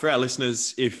for our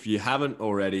listeners, if you haven't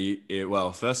already,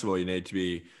 first of all, you need to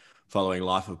be following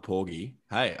Life of Porgy.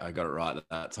 Hey, I got it right at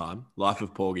that time. Life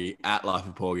of Porgy, at Life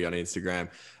of Porgy on Instagram,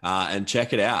 and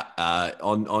check it out.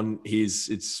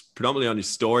 It's predominantly on his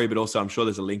story, but also I'm sure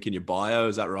there's a link in your bio.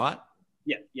 Is that right?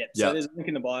 Yeah. So there's a link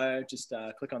in the bio. Just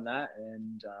click on that,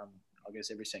 and I guess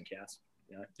every cent counts.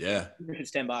 Yeah. If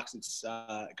it's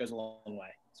 $10, it goes a long way.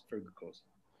 It's for a good cause.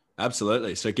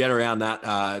 Absolutely. So get around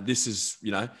that. This is,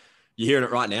 you're hearing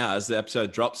it right now as the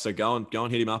episode drops. So go and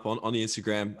hit him up on the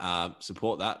Instagram.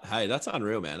 Support that. Hey, that's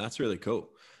unreal, man. That's really cool.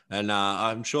 And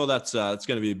I'm sure it's going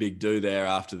to be a big do there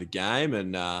after the game.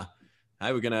 And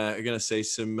hey, we're gonna see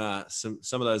some of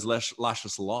those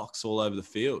luscious locks all over the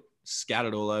field,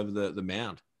 scattered all over the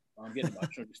mound. I'm getting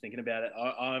emotional just thinking about it.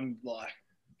 I'm like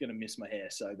gonna miss my hair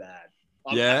so bad.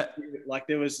 Like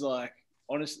there was like,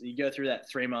 honestly, you go through that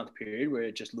 3-month period where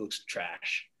it just looks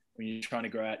trash when you're trying to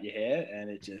grow out your hair, and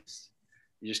you're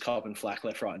just copping flack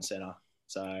left, right, and center.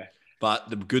 So, but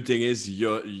the good thing is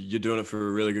you're doing it for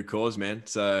a really good cause, man.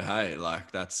 So hey,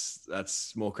 like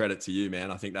that's more credit to you,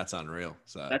 man. I think that's unreal.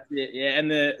 So that's it, yeah. And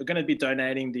we're going to be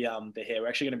donating the hair. We're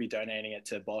actually going to be donating it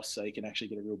to Boss, so you can actually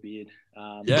get a real beard.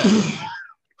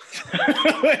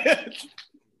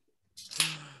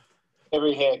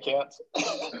 Every hair counts.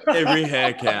 Every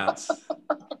hair counts.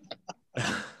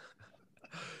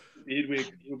 Beard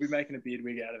wig. He'll be making a beard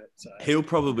wig out of it. So he'll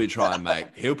probably try and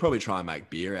make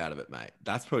beer out of it, mate.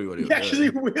 That's probably what he'll do. He actually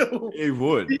will. He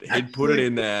would. He'd put it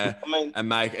in there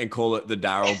and call it the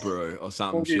Darryl Brew or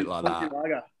something shit like that.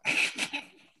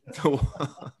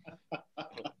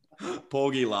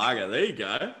 Porgy Lager. There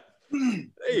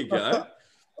you go.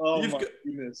 Oh my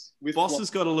goodness! Boss has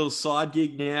got a little side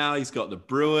gig now. He's got the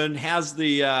brewing. How's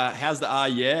the How's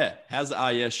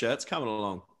the shirts coming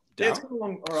along? Yeah, it's coming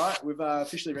along all right. We've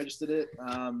officially registered it.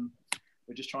 We're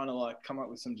we're just trying to like come up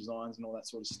with some designs and all that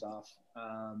sort of stuff.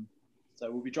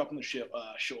 So we'll be dropping the shirts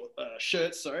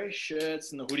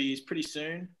and the hoodies pretty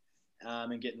soon,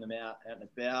 and getting them out and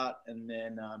about, and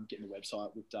then getting the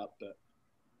website whipped up. But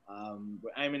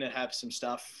we're aiming to have some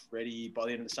stuff ready by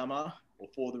the end of the summer, or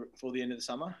for the end of the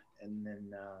summer, and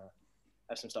then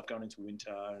have some stuff going into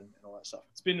winter and all that stuff.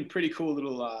 It's been a pretty cool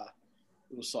little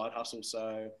side hustle.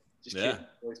 So just keep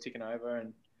always ticking over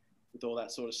and with all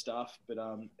that sort of stuff. But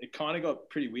it kind of got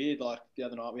pretty weird. Like the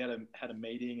other night, we had a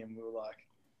meeting and we were like,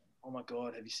 "Oh my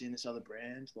God, have you seen this other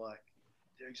brand? Like,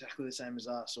 they're exactly the same as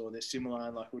us, or they're similar."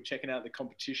 And like, we're checking out the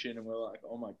competition and we're like,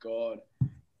 "Oh my God,"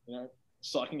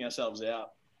 psyching ourselves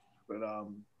out. But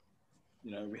we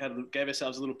gave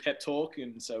ourselves a little pep talk,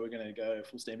 and so we're going to go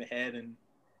full steam ahead and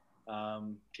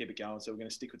keep it going. So we're going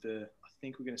to stick with the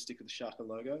Sharka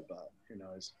logo, but who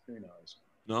knows?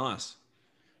 Nice.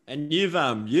 And you've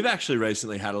actually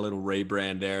recently had a little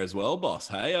rebrand there as well, boss.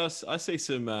 Hey, I see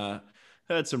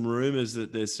heard some rumors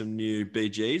that there's some new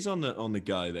BGs on the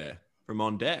go there from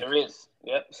On Deck. There is.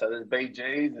 Yep. So there's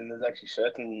BGs and there's actually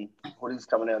shirts and hoodies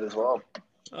coming out as well.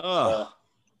 Oh,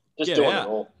 so just doing it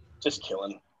all. Just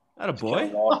killing.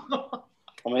 Attaboy.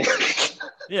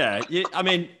 I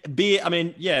mean,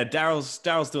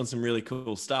 Darryl's doing some really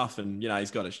cool stuff, and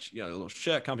he's got a little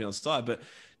shirt company on the side. But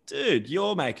dude,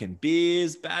 you're making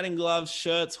beers, batting gloves,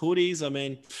 shirts, hoodies. I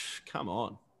mean, come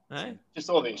on, hey? Just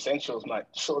all the essentials, mate.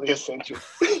 Just all the essentials.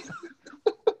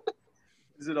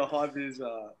 Is it a high vis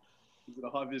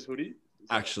hoodie?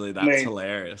 Actually, that's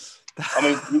hilarious. I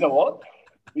mean, you know what?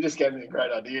 You just gave me a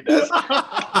great idea, Daz.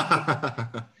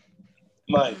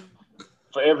 Mate,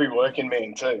 for every working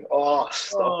man too. Oh,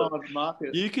 stop it.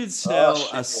 Market. You could sell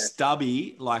a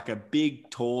stubby, like a big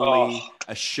tally,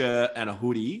 a shirt and a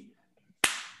hoodie.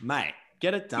 Mate,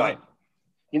 get it done. Mate,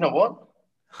 you know what?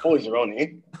 Boys are on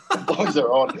here. Boys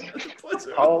are on.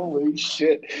 Holy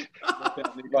shit.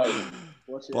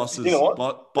 Boss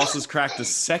has cracked a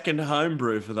second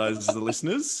homebrew for those of the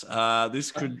listeners.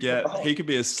 He could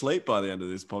be asleep by the end of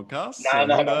this podcast.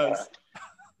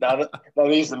 No,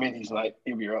 these are the middies, mate.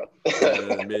 You'll be right.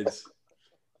 The mids.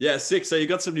 Yeah, sick. So you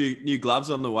got some new gloves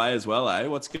on the way as well, eh?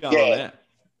 What's going on there?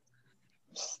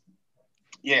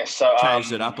 Yeah, so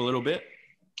changed it up a little bit.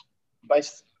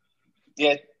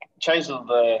 Changed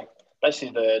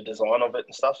the design of it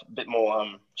and stuff. A bit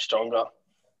more stronger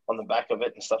on the back of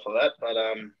it and stuff like that. But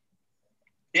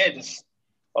just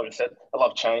like I said, I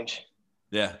love change.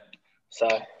 Yeah. So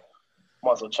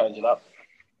might as well change it up.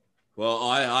 Well,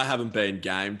 I haven't been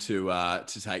game to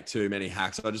take too many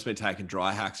hacks. I've just been taking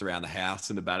dry hacks around the house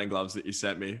and the batting gloves that you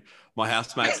sent me. My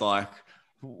housemate's like,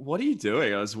 "What are you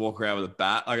doing?" I just walk around with a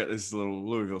bat. I got this little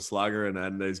Louisville Slugger and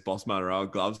then these Boss Moanaroa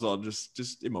gloves on,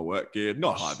 just in my work gear.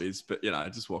 Not high vis, but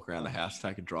just walk around the house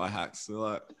taking dry hacks. They're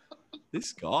like,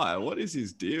 "This guy, what is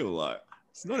his deal? Like,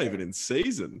 it's not even in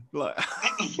season. Like,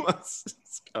 what's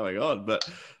going on?" But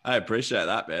I appreciate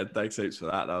that, man. Thanks heaps for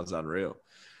that. That was unreal.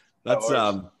 That's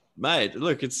mate,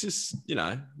 look, it's just,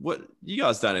 what you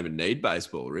guys don't even need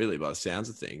baseball, really, by the sounds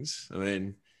of things. I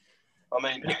mean,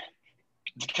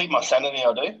 to keep my sanity,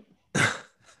 I do.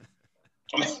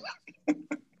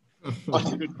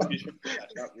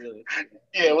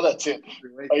 Yeah, well, that's it.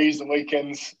 I use the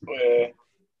weekends where I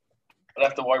don't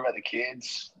have to worry about the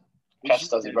kids. Cash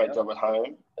does a great job at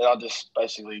home, and I just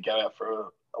basically go out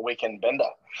for a weekend bender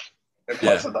and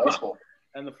play some baseball.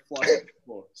 And the fly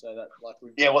ball, so that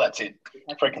well, that's it.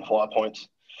 Freaking fly points.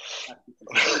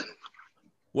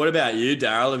 What about you,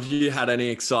 Darryl? Have you had any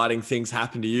exciting things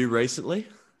happen to you recently?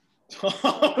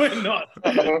 We're not.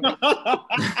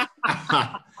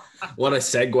 What a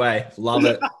segue. Love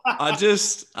it. I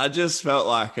just felt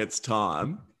like it's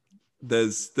time.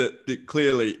 There's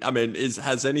clearly, I mean,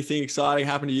 has anything exciting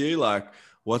happened to you? Like,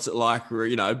 what's it like?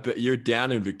 But you're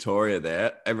down in Victoria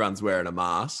there. Everyone's wearing a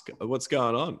mask. What's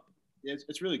going on? Yeah,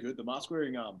 it's really good. The mask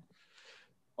wearing,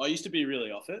 I used to be really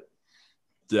off it.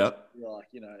 Yeah. Like,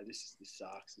 this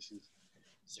sucks. This is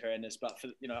horrendous. But for,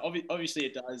 obviously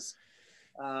it does,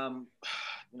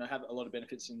 have a lot of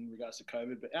benefits in regards to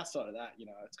COVID. But outside of that,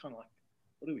 it's kind of like,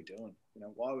 what are we doing?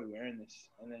 Why are we wearing this?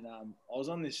 And then I was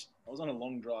on a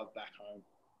long drive back home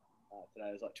today.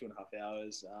 It was like 2.5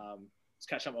 hours. Just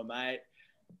catching up with my mate.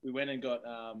 We went and got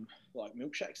like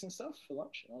milkshakes and stuff for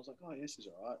lunch. And I was like, oh, yes, this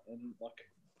is all right. And like,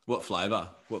 What flavor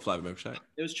milkshake?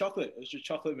 It was chocolate. It was just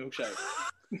chocolate milkshake.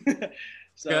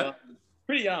 So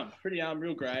pretty yum,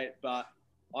 real great. But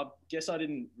I guess I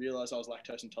didn't realize I was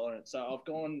lactose intolerant. So I've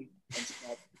gone and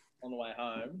stopped on the way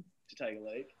home to take a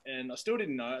leak, and I still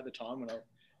didn't know at the time when I've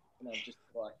just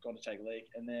like gone to take a leak.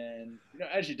 And then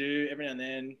as you do every now and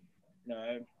then,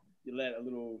 you let a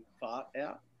little fart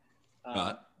out.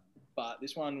 Right. But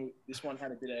this one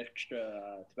had a bit of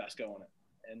extra Tabasco on it,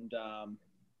 and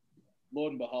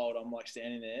Lord and behold, I'm like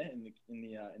standing there in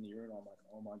the urinal. I'm like,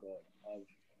 oh my god,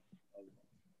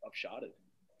 I've sharted.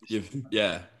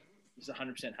 This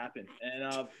 100% happened, and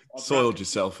I've soiled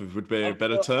yourself would be a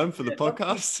better term for the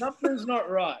podcast. Something's not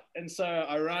right, and so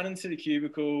I run into the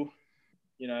cubicle,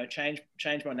 change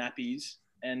my nappies,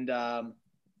 and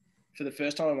for the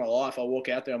first time in my life, I walk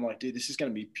out there. I'm like, dude, this is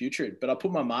going to be putrid. But I put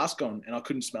my mask on and I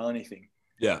couldn't smell anything.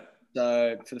 Yeah.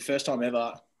 So for the first time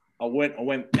ever, I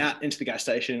went out into the gas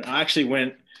station. I actually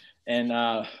went and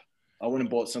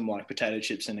bought some like potato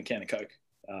chips and a can of Coke.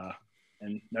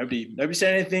 And nobody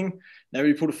said anything.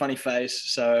 Nobody put a funny face.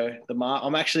 So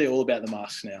I'm actually all about the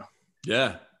masks now.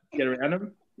 Yeah. Get around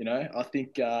them. I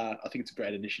think it's a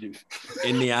great initiative.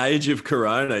 In the age of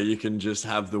Corona, you can just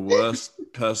have the worst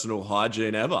personal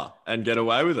hygiene ever and get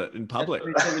away with it in public.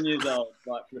 27 years old,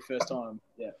 like for the first time.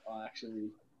 Yeah, I actually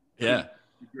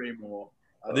agree more.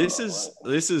 This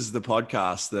is the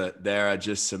podcast that there are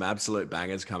just some absolute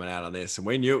bangers coming out on this, and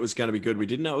we knew it was going to be good. We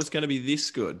didn't know it was going to be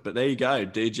this good, but there you go.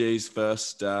 DG's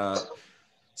first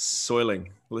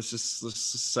soiling. Let's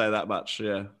just say that much.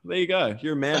 Yeah, there you go.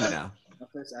 You're a man now. My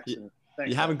first accident.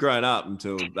 Thanks, you haven't grown up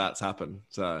until that's happened.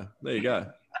 So there you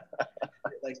go.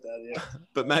 Thanks, Dad. Yeah.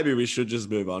 But maybe we should just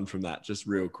move on from that just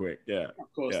real quick. Yeah.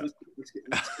 Of course. Yeah. Let's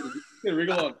get a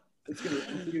wriggle on.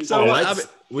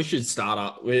 We should start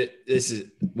up with this.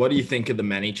 What do you think of the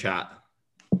many chat?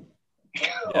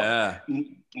 Yeah.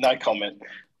 No comment.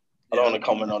 I don't want to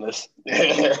comment on this.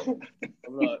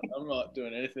 I'm not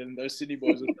doing anything. Those Sydney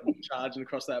boys are charging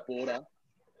across that border.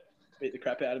 Beat the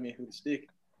crap out of me with a stick.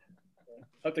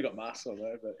 Hope they got masks on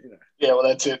though, but Yeah, well,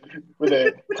 that's it. With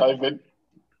the COVID,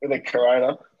 with the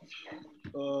Corona.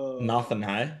 Nothing,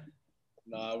 hey?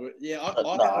 No, yeah,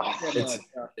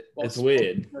 it's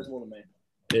weird. Knows more than me.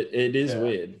 It is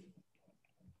weird.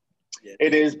 Yeah.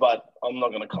 It is, but I'm not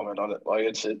going to comment on it. Like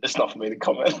it's not for me to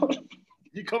comment on.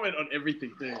 You comment on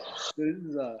everything, too. This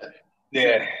is,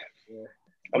 yeah.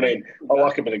 I mean, I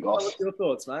like a bit of gossip. What's your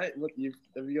thoughts, mate?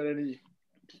 Have you got any?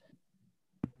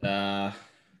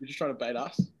 You're just trying to bait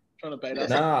us? Nah,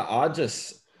 I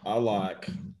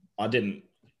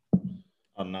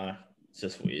don't know. It's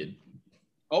just weird.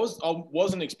 I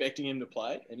wasn't expecting him to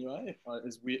play anyway. I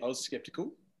was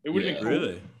skeptical. It would have been cool.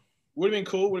 Really? Would have been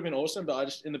cool. Would have been awesome. But I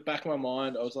just, in the back of my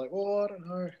mind, I was like, I don't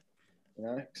know.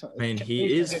 I mean,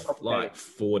 he is like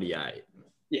 48.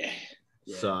 Yeah.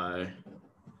 So,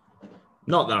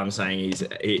 not that I'm saying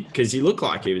because he looked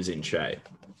like he was in shape,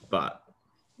 but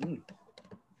yeah.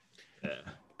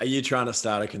 Are you trying to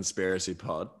start a conspiracy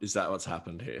pod? Is that what's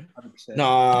happened here? 100%.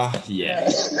 Nah, yeah.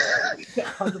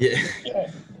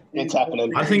 Yeah. It's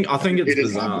happening. I think it's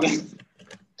bizarre.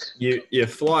 You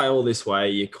fly all this way,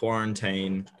 you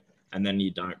quarantine, and then you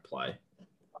don't play.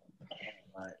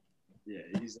 Right. Yeah.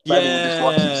 Maybe he just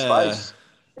likes his space.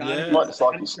 Yeah. He might just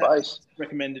like his space.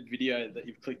 Recommended video that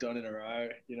you've clicked on in a row.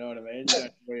 You know what I mean? You don't know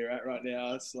where you're at right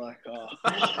now. It's like,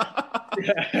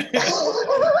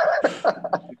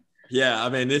 Yeah, I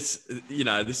mean, this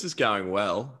is going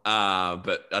well,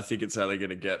 but I think it's only going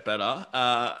to get better.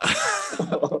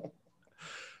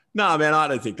 No, man, I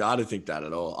don't think that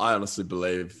at all. I honestly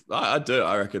believe, I do.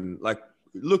 I reckon, like,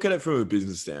 look at it from a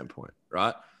business standpoint,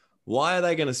 right? Why are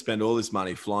they going to spend all this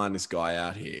money flying this guy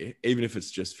out here, even if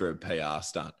it's just for a PR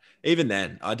stunt? Even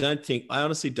then, I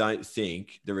honestly don't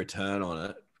think the return on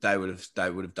it, they would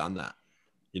have done that.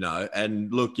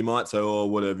 And look, you might say, oh,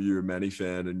 whatever, you're a Manny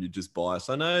fan and you just biased.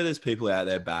 I know there's people out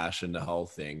there bashing the whole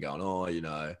thing going, oh, he's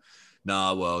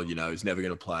never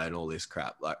going to play and all this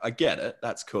crap. Like, I get it.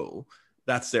 That's cool.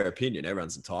 That's their opinion.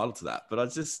 Everyone's entitled to that. But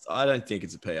I don't think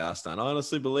it's a PR stunt. I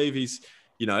honestly believe he's,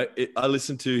 I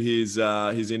listened to his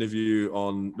interview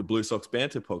on the Blue Sox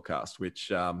Banter podcast,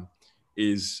 which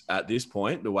is at this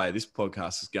point, the way this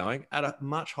podcast is going, at a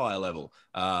much higher level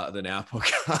than our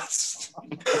podcast.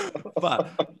 But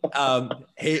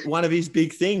one of his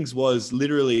big things was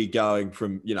literally going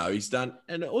from, he's done,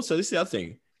 and also this is the other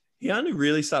thing, he only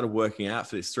really started working out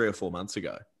for this 3 or 4 months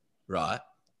ago, right?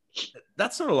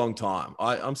 That's not a long time.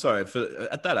 I'm sorry,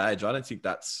 at that age, I don't think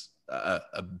that's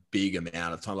a big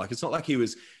amount of time. Like, it's not like he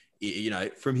was,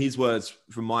 from his words,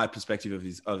 from my perspective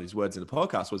of his words in the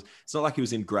podcast, it's not like he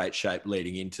was in great shape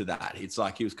leading into that. It's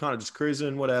like he was kind of just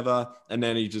cruising, whatever, and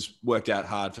then he just worked out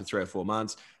hard for 3 or 4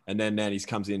 months, and then he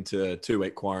comes into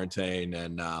 2-week quarantine,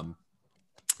 and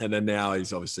then now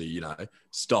he's obviously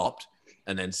stopped,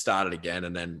 and then started again,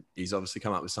 and then he's obviously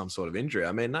come up with some sort of injury.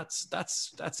 I mean,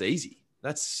 that's easy.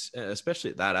 That's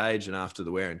especially at that age and after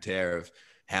the wear and tear of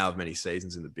how many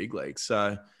seasons in the big league.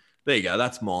 So there you go.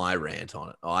 That's my rant on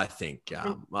it. I think I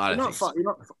don't think so.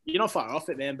 You're not far off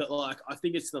it, man. But like, I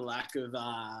think it's the lack of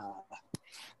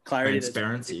clarity,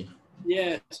 Transparency.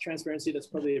 It's transparency. That's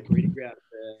probably a breeding ground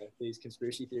for these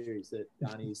conspiracy theories that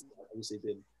Barney's obviously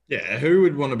been. Yeah, who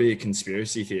would want to be a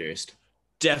conspiracy theorist?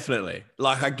 Definitely.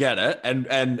 Like, I get it.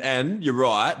 And you're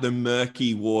right. The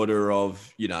murky water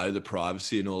of, the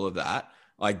privacy and all of that.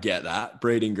 I get that.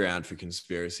 Breeding ground for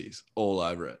conspiracies all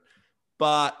over it.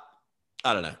 But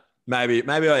I don't know. Maybe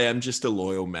I am just a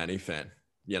loyal Manny fan.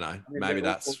 Maybe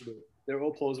that's. They're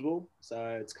all plausible.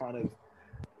 So it's kind of,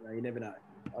 you never know.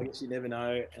 I guess you never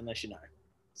know unless you know.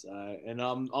 So, and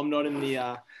I'm not in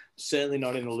the, certainly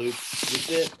not in the loop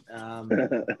with it. I'm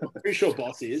pretty sure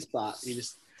Boss is, but he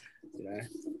just,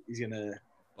 he's going to.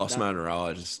 Boss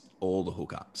Moanaroa, just all the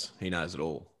hookups. He knows it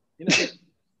all.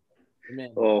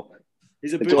 Man. Oh,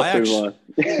 he's a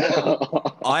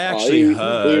I actually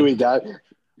heard. Here we go.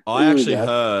 I actually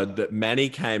heard that Manny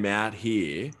came out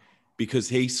here because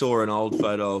he saw an old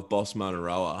photo of Boss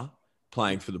Moanaroa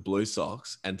playing for the Blue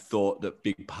Sox and thought that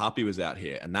Big Puppy was out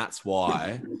here, and that's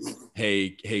why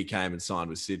he came and signed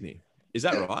with Sydney. Is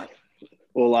that right?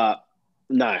 Well,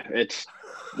 no, it's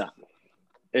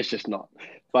just not.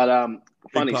 But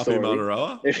funny Big Puppy story.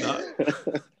 Moanaroa? No?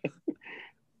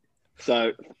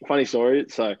 So funny story.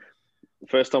 So the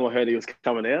first time I heard he was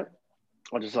coming out,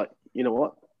 I was just like, you know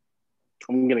what?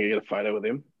 I'm gonna get a photo with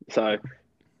him. So,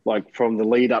 like, from the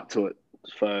lead up to it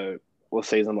for all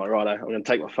season, I'm like, righto, I'm gonna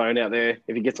take my phone out there.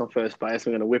 If he gets on first base,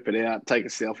 I'm gonna whip it out, take a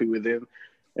selfie with him,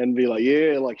 and be like,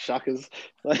 yeah, like shuckers.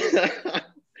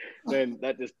 Then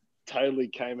that just totally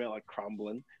came out like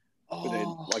crumbling. But then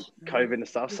like COVID and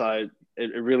stuff, so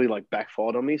it really like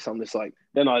backfired on me. So I'm just like,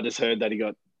 then I just heard that he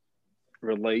got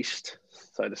released,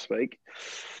 so to speak.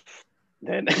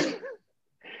 Then I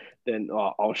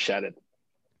was shattered.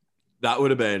 That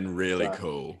would have been really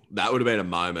cool. That would have been a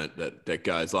moment that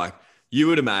goes like, you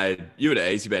would have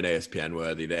easily been ESPN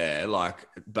worthy there, like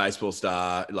baseball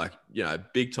star, like,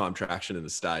 big time traction in the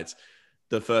States.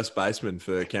 The first baseman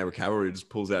for Canberra Cavalry just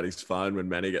pulls out his phone when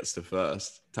Manny gets to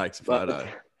first, takes a photo.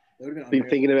 Been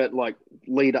thinking about like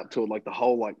lead up to it, like the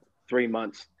whole like 3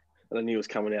 months that I knew it was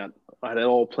coming out. I had it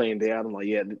all planned out. I'm like,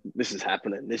 yeah, this is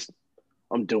happening.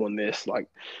 I'm doing this. Like,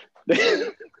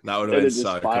 that would have been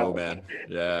so cool, man.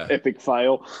 Yeah. Epic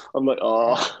fail. I'm like,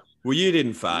 oh. Well, you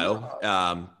didn't fail.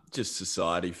 Just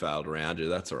society failed around you.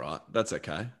 That's all right. That's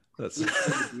okay.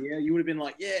 Yeah, you would have been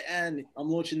like, yeah, and I'm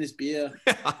launching this beer.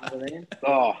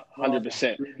 Oh,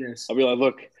 100%. I'll be like,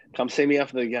 look, come see me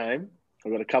after the game.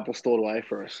 I've got a couple stored away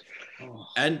for us. Oh.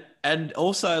 And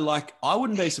also, like, I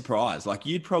wouldn't be surprised. Like,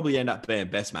 you'd probably end up being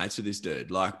best mates with this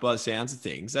dude. Like, by the sounds of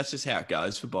things, that's just how it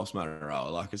goes for Boss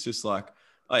Moanaroa. Like, it's just like,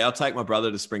 oh, yeah, I'll take my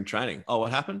brother to spring training. Oh,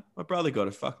 what happened? My brother got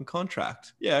a fucking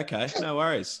contract. Yeah, okay, no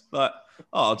worries. But,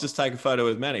 I'll just take a photo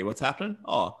with Manny. What's happening?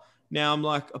 Oh, now I'm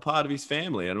like a part of his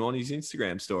family and I'm on his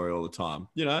Instagram story all the time.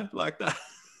 Like that.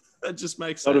 That just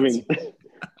makes sense. That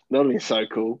would be so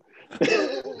cool.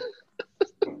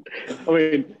 I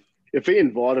mean, if he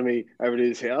invited me over to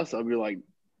his house, I'd be like,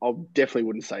 I definitely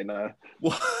wouldn't say no.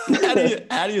 Well,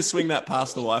 how do you swing that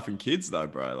past the wife and kids though,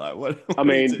 bro? Like, what I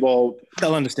mean, well,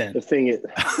 they'll understand. The thing is,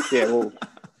 the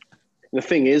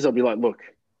thing is, I'll be like, look,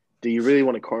 do you really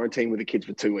want to quarantine with the kids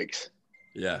for 2 weeks?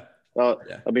 Yeah. I'll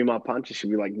be my punch. She'll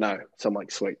be like, no. So I'm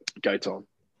like, sweet, go Tom.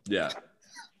 Yeah.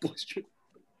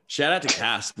 Shout out to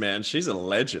Cass, man. She's a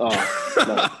legend.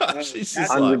 Oh, no. She's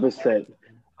just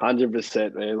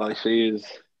 100%, man. Like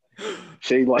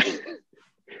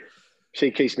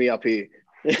she keeps me up here.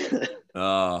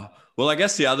 Well, I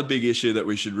guess the other big issue that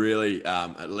we should really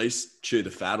at least chew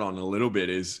the fat on a little bit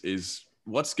is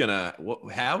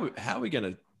how are we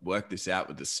gonna work this out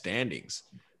with the standings?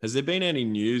 Has there been any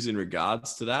news in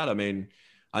regards to that? I mean,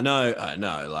 I know,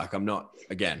 like I'm not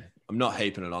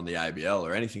heaping it on the ABL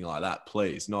or anything like that.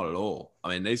 Please, not at all. I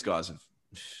mean, these guys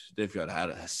they've got had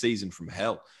a season from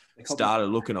hell. It started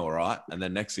looking all right, and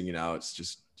then next thing you know, it's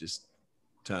just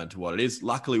turned to what it is.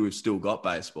 Luckily, we've still got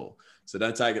baseball, so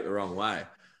don't take it the wrong way.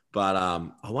 But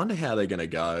I wonder how they're going to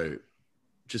go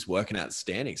just working out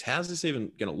standings. How's this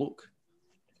even going to look?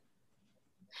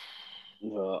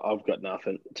 I've got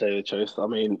nothing, to tell you the truth. I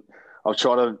mean, I've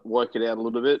tried to work it out a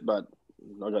little bit, but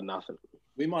I've got nothing.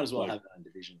 We might as well have our own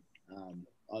division.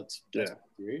 That's my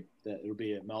theory, that it'll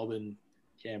be a Melbourne,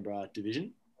 Canberra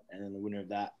division, and then the winner of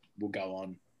that will go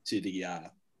on to the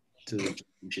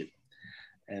championship.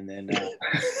 And then the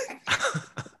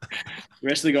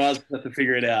rest of the guys have to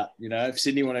figure it out. If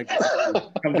Sydney want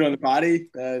to come join the party,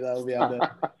 they'll be able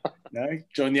to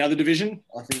join the other division.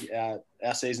 I think our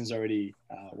season's already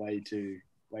way too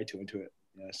into it.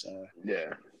 So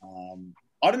yeah.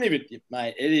 I don't even,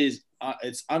 mate. It is.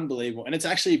 It's unbelievable, and it's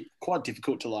actually quite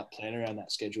difficult to like plan around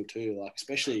that schedule too. Like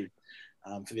especially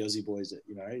for the Aussie boys that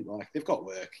like they've got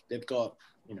work, they've got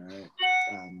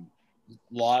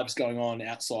lives going on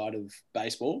outside of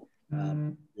baseball,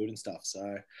 building stuff.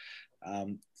 So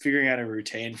figuring out a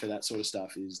routine for that sort of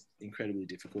stuff is incredibly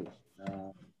difficult.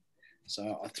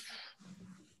 So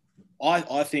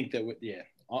I think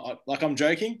that I'm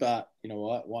joking, but you know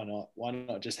what? Why not? Why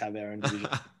not just have our own division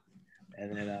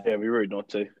and then it'd be rude not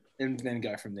to, and then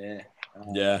go from there.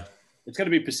 It's going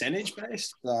to be percentage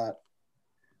based, but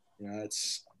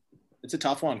it's a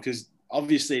tough one because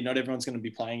obviously not everyone's going to be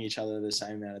playing each other the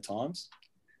same amount of times.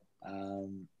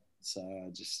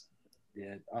 So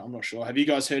I'm not sure. Have you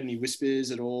guys heard any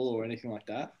whispers at all or anything like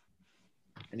that?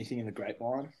 Anything in the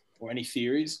grapevine or any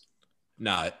theories?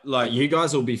 No, like you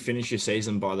guys will be finished your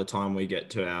season by the time we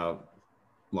get to our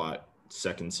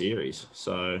second series.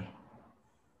 So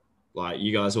like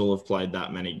you guys will have played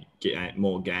that many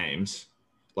more games.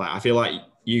 Like I feel like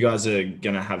you guys are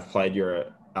going to have played your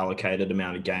allocated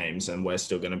amount of games and we're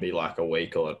still going to be like a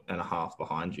week and a half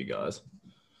behind you guys.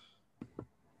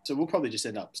 So we'll probably just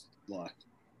end up like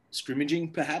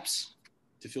scrimmaging perhaps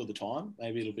to fill the time.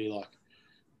 Maybe it'll be like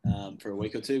for a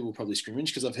week or two, we'll probably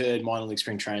scrimmage because I've heard minor league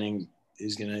spring training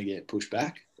is going to get pushed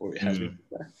back or it has been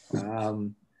pushed back.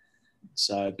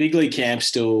 So big league camp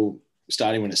still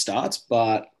starting when it starts,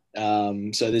 but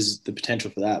so there's the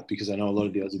potential for that because I know a lot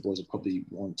of the Aussie boys will probably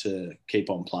want to keep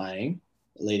on playing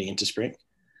leading into spring,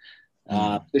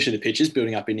 especially the pitchers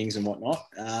building up innings and whatnot.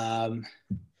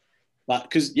 But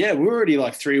because, we're already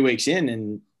like 3 weeks in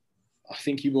and I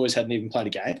think you boys hadn't even played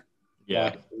a game.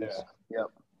 Yeah.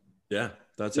 Yeah,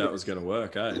 that's how it was going to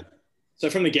work, eh? So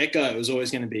from the get-go, it was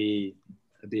always going to be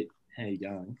a bit, how you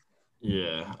going?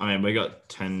 Yeah. I mean, we got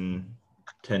 10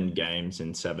 games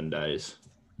in 7 days.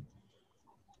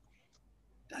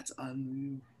 That's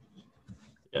unreal.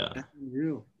 Yeah. That's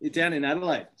unreal. You're down in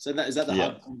Adelaide. So is that the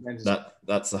hub?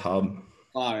 That's the hub.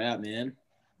 Far out, man.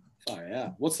 Far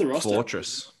out. What's the roster?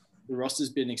 Fortress. The roster's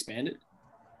been expanded?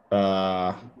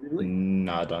 Really?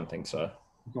 No, I don't think so.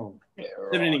 Oh.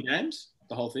 7 inning games?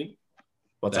 The whole thing?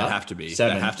 What's They that? have to be.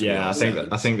 7. They have to be I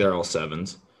think they're all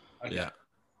 7s. Okay. Yeah.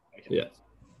 Okay. Yeah.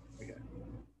 Okay.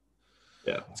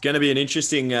 Yeah. It's going to be an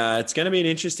interesting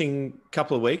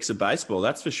couple of weeks of baseball.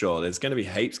 That's for sure. There's going to be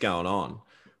heaps going on.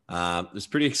 It's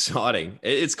pretty exciting.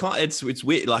 It's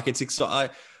weird. Like it's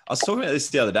exciting. I was talking about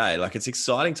this the other day. Like it's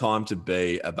exciting time to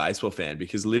be a baseball fan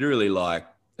because literally like,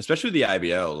 especially with the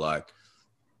ABL, like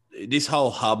this whole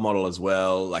hub model as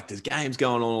well, like there's games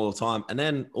going on all the time. And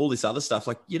then all this other stuff,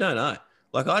 like you don't know.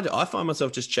 Like I find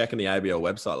myself just checking the ABL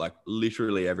website like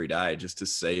literally every day just to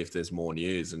see if there's more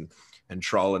news and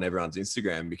trolling everyone's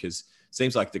Instagram because it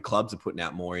seems like the clubs are putting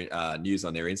out more news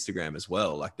on their Instagram as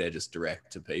well. Like they're just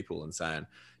direct to people and saying,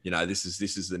 this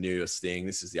is the newest thing.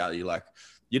 This is the other. You're like,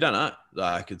 you don't know.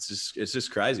 Like it's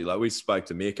just crazy. Like we spoke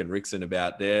to Mick and Rickson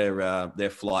about their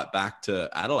flight back to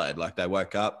Adelaide. Like they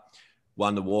woke up,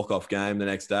 won the walk-off game the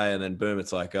next day, and then boom,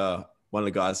 it's like, one of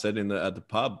the guys said at the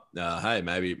pub, hey,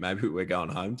 maybe we're going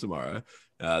home tomorrow.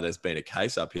 There's been a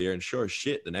case up here, and sure as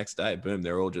shit, the next day, boom,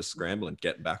 they're all just scrambling,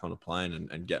 getting back on a plane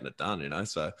and getting it done.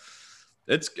 So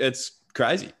it's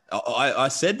crazy. I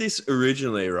said this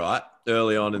originally, right,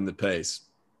 early on in the piece.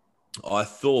 I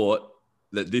thought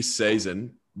that this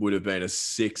season would have been a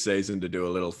sick season to do a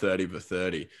little 30 for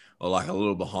 30 or like a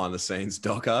little behind the scenes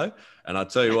doco. And I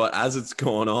tell you what, as it's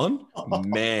gone on,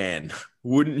 man,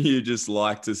 wouldn't you just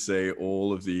like to see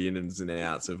all of the ins and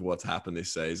outs of what's happened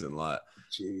this season? Like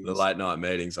the late night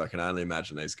meetings, I can only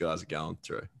imagine these guys are going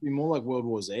through. It'd be more like World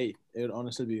War Z. It would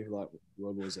honestly be like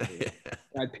World War Z.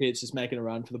 Brad Pitt's just making a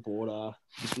run for the border,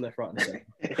 just left, right, and center.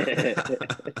 It's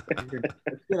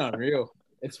been unreal.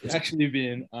 It's actually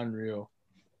been unreal.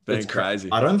 Been crazy.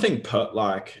 I don't think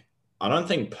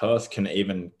Perth can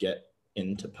even get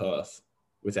into Perth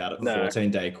without a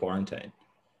 14-day quarantine.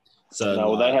 So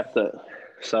no, they have to.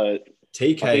 So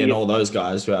TK and all those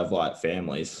guys who have like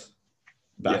families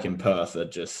back in Perth are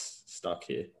just stuck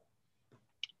here.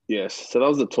 Yes. So that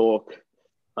was the talk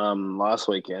last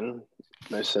weekend.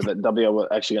 They said that WA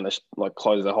were actually going to like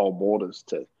close the whole borders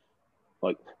to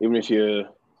like even if you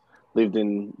lived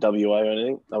in WA or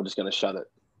anything, they were just going to shut it,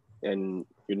 and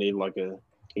you need like a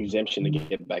exemption to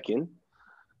get back in.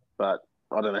 But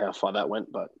I don't know how far that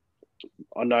went, but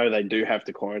I know they do have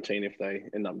to quarantine if they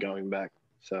end up going back.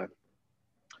 So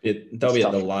they'll be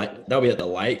at the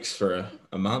lakes for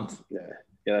a month. Yeah,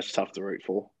 that's tough to root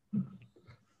for.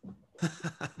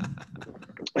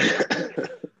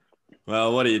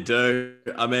 Well, what do you do?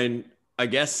 I mean, I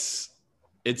guess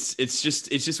it's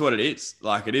just what it is.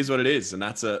 Like, it is what it is, and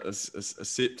that's a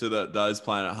sip to those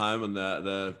playing at home on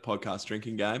the podcast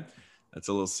drinking game. That's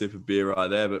a little sip of beer right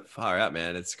there. But far out,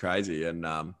 man, it's crazy. And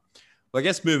well, I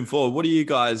guess moving forward, what are you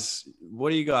guys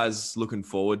looking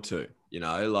forward to? You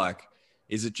know, like,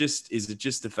 is it just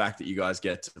the fact that you guys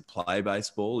get to play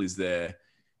baseball? Is there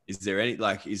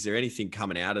anything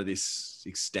coming out of this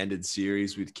extended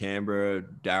series with Canberra,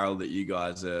 Darryl, that you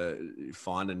guys are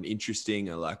finding interesting,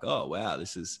 or like, oh wow,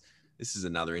 this is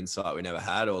another insight we never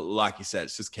had? Or like you said,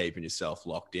 it's just keeping yourself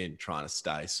locked in, trying to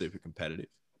stay super competitive?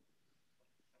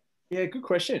 Yeah, good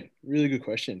question. Really good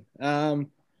question.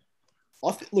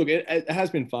 Look, it has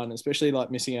been fun, especially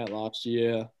like missing out last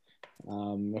year.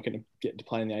 Not going to get to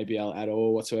play in the ABL at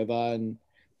all whatsoever, and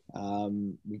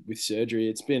with surgery,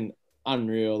 it's been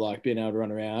unreal. Like, being able to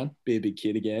run around, be a big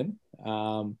kid again.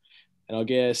 And I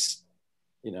guess,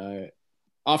 you know,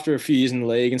 after a few years in the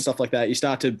league and stuff like that, you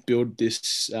start to build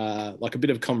this like a bit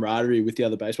of camaraderie with the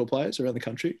other baseball players around the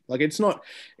country. Like, it is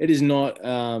not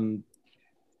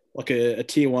like a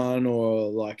tier one or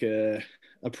like a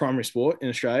primary sport in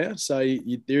Australia. So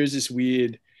there is this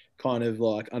weird kind of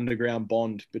like underground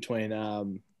bond between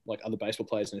like other baseball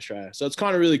players in Australia. So it's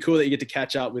kind of really cool that you get to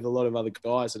catch up with a lot of other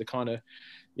guys that are kind of,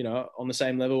 you know, on the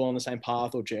same level, on the same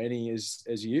path or journey as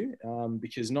you,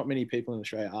 because not many people in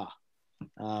Australia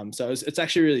are. So it's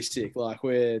actually really sick. Like,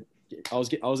 I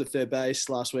was at third base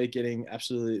last week getting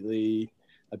absolutely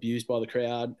abused by the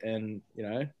crowd, and, you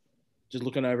know, just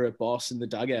looking over at Boss in the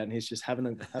dugout, and he's just having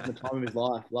the time of his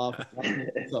life, laughing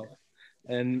at himself.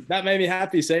 And that made me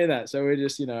happy seeing that. So we're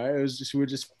just, you know, we're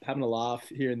just having a laugh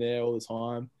here and there all the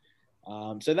time.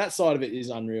 So that side of it is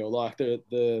unreal. Like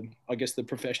I guess the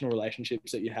professional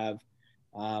relationships that you have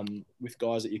with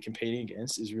guys that you're competing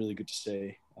against is really good to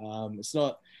see. It's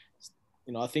not,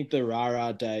 you know, I think the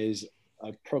rah-rah days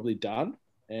are probably done,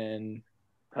 and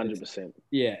 100%.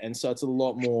 Yeah, and so it's a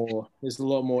lot more. There's a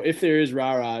lot more. If there is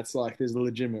rah-rah, it's like there's a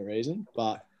legitimate reason,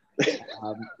 but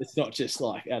it's not just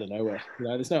like out of nowhere. You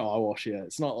know, there's no eyewash here.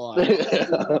 It's not like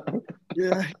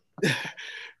yeah.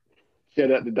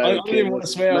 Shout out to David. I don't even want to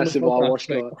swear. Massive eyewash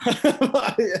guy.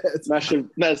 Yeah,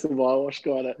 massive eyewash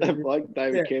guy. That like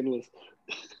David Kendall's.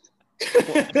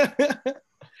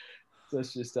 So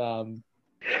it's just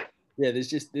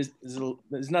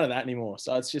there's none of that anymore.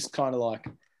 So it's just kind of like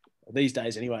these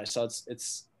days anyway. So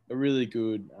it's a really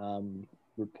good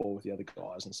rapport with the other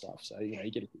guys and stuff. So, you know,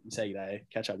 you say g'day,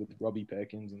 catch up with Robbie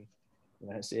Perkins, and, you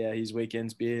know, see how his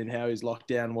weekend's been, how his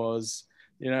lockdown was.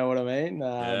 You know what I mean?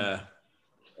 Yeah.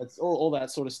 It's all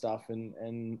that sort of stuff,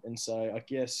 and so I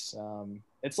guess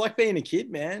it's like being a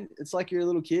kid, man. It's like you're a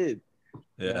little kid.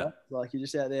 Yeah. You know? Like, you're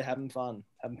just out there having fun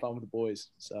with the boys.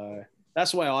 So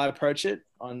that's the way I approach it.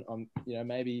 On you know,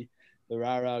 maybe the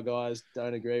rah-rah guys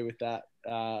don't agree with that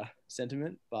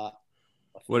sentiment, but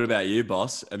what about you,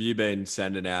 boss? Have you been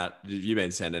sending out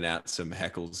some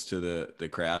heckles to the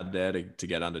crowd there to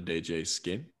get under DG's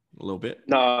skin a little bit?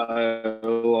 No,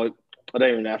 like, I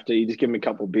don't even have to. You just give them a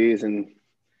couple of beers and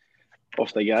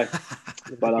off they go.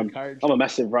 But I'm a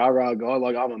massive rah-rah guy.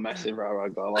 Like, I'm a massive rah-rah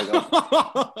guy. Like,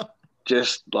 I'm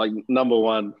just like number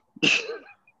one.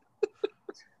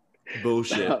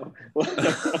 Bullshit.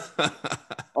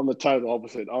 I'm the total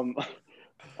opposite.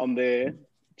 I'm there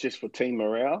just for team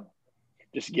morale,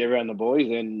 just to get around the boys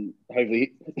and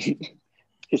hopefully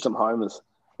hit some homers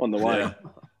on the way. Yeah.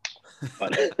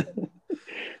 But,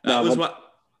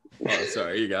 Oh,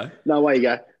 sorry, you go. No, there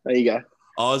you go.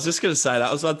 I was just going to say,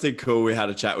 that was one thing cool. We had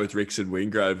a chat with Rickson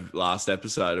Wingrove last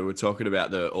episode, and we're talking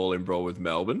about the all-in brawl with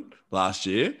Melbourne last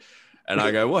year. And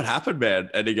I go, what happened, man?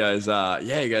 And he goes,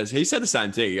 he said the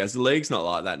same thing. He goes, the league's not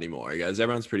like that anymore. He goes,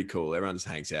 everyone's pretty cool. Everyone just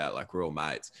hangs out. Like, we're all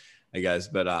mates. He goes,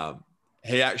 but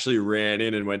he actually ran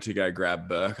in and went to go grab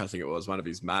Burke, I think it was, one of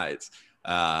his mates.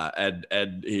 And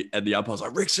the umpire was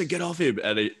like, Rickson, get off him.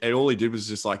 And all he did was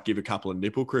just like give a couple of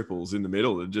nipple cripples in the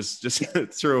middle and just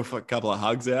threw a couple of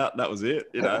hugs out. That was it,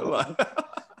 you know.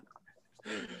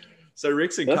 So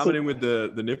Rickson coming in with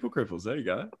the nipple cripples. There you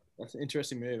go. That's an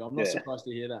interesting move. I'm not surprised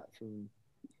to hear that from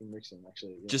Rickson,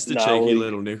 actually. Yeah. Just a cheeky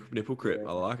little nipple crip.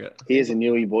 I like it. He is a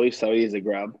newie boy, so he is a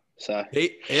grub. So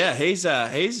he's a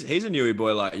newie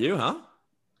boy like you, huh?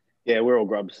 Yeah, we're all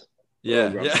grubs.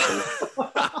 Yeah.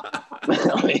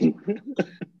 I mean,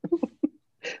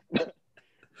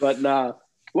 but nah,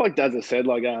 like Daz has said,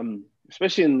 like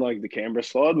especially in like the Canberra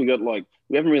side, we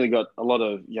haven't really got a lot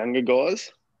of younger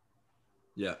guys.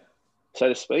 Yeah. So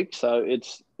to speak. So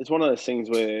it's one of those things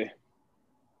where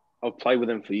I've played with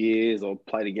them for years or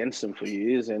played against them for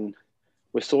years, and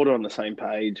we're sort of on the same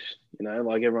page, you know,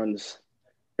 like everyone's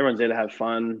there to have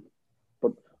fun,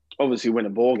 but obviously win a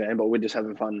ball game, but we're just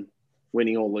having fun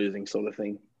winning or losing sort of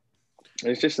thing.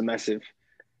 And it's just a massive,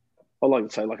 I like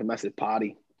to say like a massive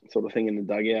party sort of thing in the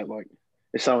dugout. Like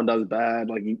if someone does bad,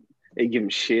 like you give them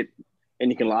shit and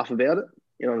you can laugh about it.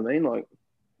 You know what I mean? Like,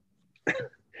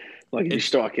 like if you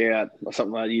strike out or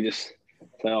something like that, you just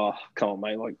say, oh, come on,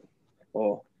 mate. Like,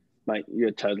 oh, mate,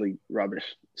 you're totally rubbish.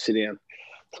 Sit down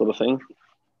sort of thing.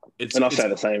 And I say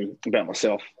the same about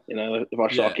myself. You know, if I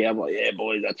strike out, I'm like, yeah,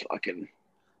 boys,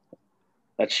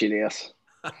 that's shit house.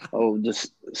 I'll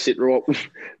just sit right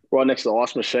next to the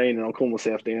ice machine and I'll cool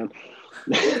myself down.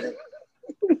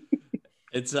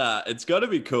 It's got to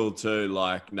be cool too,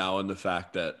 like knowing the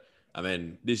fact that, I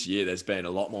mean, this year there's been a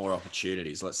lot more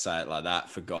opportunities, let's say it like that,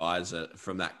 for guys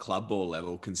from that club ball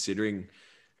level, considering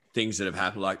things that have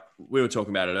happened. Like we were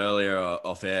talking about it earlier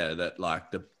off air, that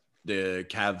like the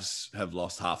Cavs have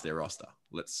lost half their roster.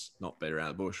 Let's not beat around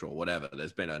the bush or whatever.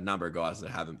 There's been a number of guys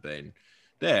that haven't been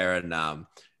there. And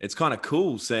it's kind of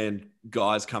cool seeing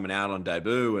guys coming out on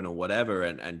debut and or whatever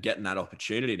and getting that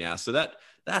opportunity now. So that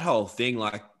whole thing,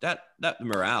 like that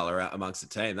morale amongst the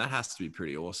team, that has to be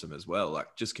pretty awesome as well.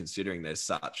 Like just considering there's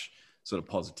such sort of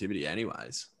positivity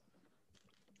anyways.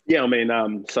 Yeah, I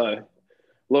mean, so a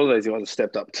lot of these guys have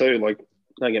stepped up too. Like,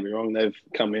 don't get me wrong, they've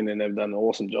come in and they've done an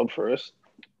awesome job for us.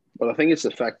 But I think it's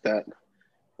the fact that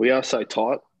we are so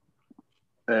tight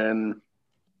and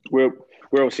we're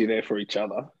obviously there for each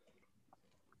other,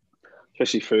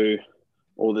 especially through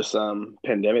all this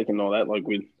pandemic and all that. Like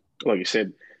you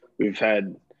said, we've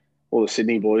had all the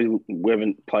Sydney boys. We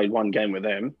haven't played one game with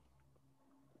them.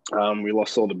 We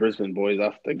lost all the Brisbane boys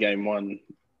after game one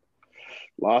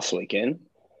last weekend.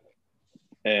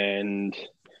 And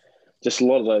just a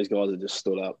lot of those guys have just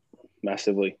stood up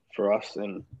massively for us.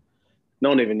 And no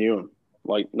one even knew them.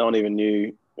 Like, no one even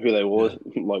knew who they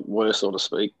were, so to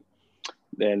speak.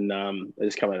 Then they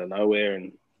just come out of nowhere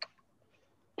and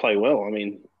play well. I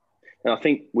mean, and I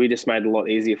think we just made it a lot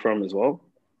easier for them as well.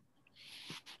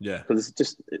 Yeah. Because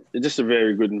it's just a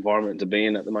very good environment to be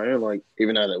in at the moment. Like,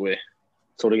 even though that we're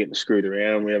sort of getting screwed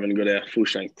around, we haven't got our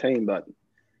full-strength team, but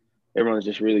everyone's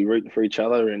just really rooting for each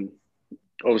other and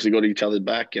obviously got each other's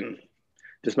back and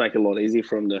just make it a lot easier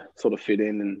for them to sort of fit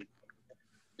in and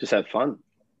just have fun.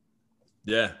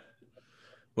 Yeah.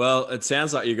 Well, it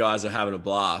sounds like you guys are having a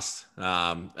blast.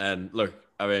 And look,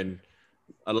 I mean,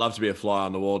 I'd love to be a fly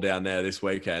on the wall down there this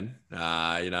weekend.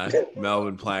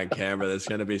 Melbourne playing Canberra. There's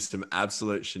going to be some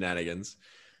absolute shenanigans.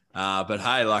 But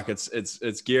hey, like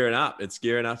it's gearing up. It's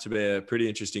gearing up to be a pretty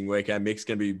interesting weekend. Mick's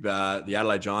going to be the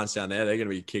Adelaide Giants down there. They're going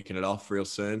to be kicking it off real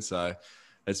soon. So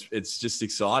it's just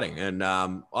exciting. And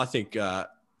I think,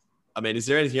 is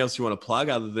there anything else you want to plug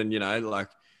other than, like,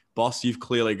 Boss, you've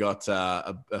clearly got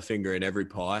a finger in every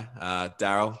pie.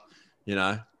 Darryl,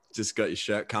 just got your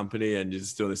shirt company and you're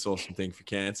just doing this awesome thing for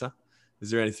cancer. Is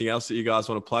there anything else that you guys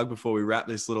want to plug before we wrap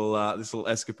this little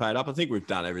escapade up? I think we've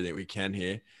done everything we can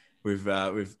here. We've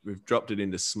dropped it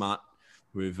into smut.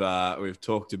 We've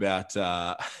talked about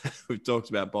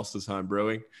Boss's home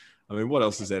brewing. I mean, what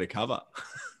else is there to cover?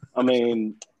 I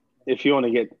mean, if you want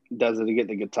to get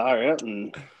the guitar out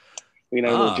and a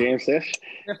little jam sesh.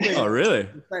 Oh, really?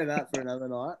 Say that for another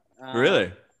night.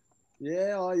 Really?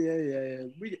 Yeah. Oh, yeah.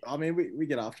 We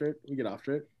get after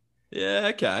it.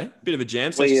 Yeah. Okay. Bit of a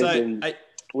jam session.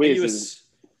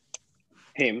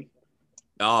 Him.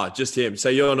 Oh, just him. So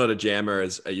you're not a jammer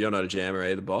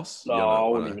either, Boss? No, I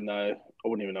wouldn't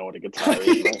even know what a guitar is.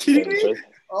 Are you kidding me?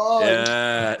 Oh,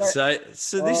 yeah. So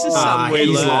this is something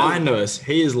he's lying to us.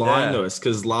 He is lying to us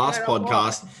because last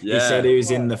podcast he said he was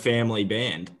in the family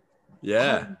band.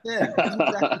 Yeah.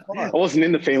 I wasn't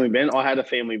in the family band. I had a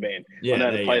family band. Yeah, I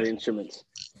know how to play the instruments.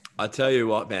 I tell you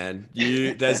what, man,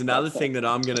 there's another thing that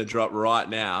I'm going to drop right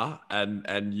now,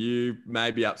 and you may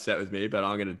be upset with me, but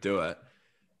I'm going to do it.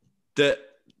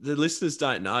 The listeners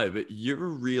don't know, but you're a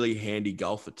really handy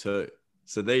golfer too.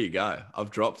 So there you go. I've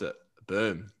dropped it.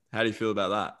 Boom. How do you feel about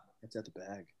that? It's out the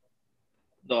bag.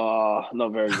 Oh,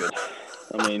 not very good.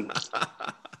 I mean,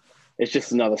 it's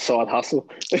just another side hustle.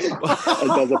 As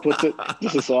Dozer puts it,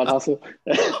 just a side hustle.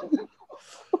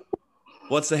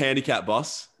 What's the handicap,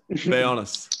 Boss? Be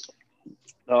honest.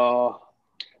 Oh,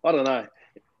 I don't know.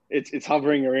 It's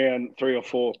hovering around 3 or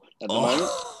 4 at the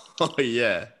moment. Oh,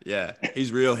 yeah.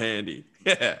 He's real handy.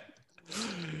 Yeah.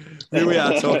 Here we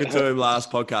are talking to him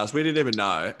last podcast. We didn't even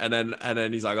know. And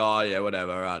then he's like, oh, yeah,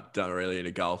 whatever. I don't really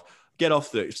into golf.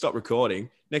 Stop recording.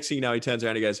 Next thing you know, he turns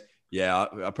around and he goes, yeah,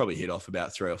 I probably hit off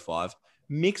about 3 or 5.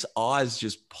 Mick's eyes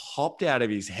just popped out of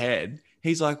his head.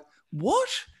 He's like, what?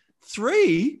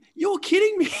 3? You're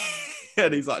kidding me.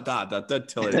 And he's like, nah, don't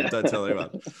tell anyone. Don't tell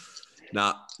anyone.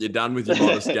 Nah, you're done with your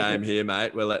modest game here,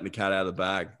 mate. We're letting the cat out of the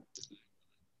bag.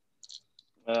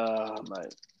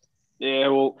 Mate. Yeah,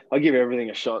 well, I'll give everything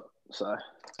a shot. So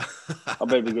I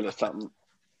better be good at something.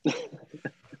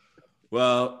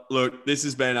 Well, look, this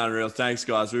has been unreal. Thanks,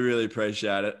 guys. We really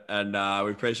appreciate it. And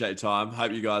we appreciate your time.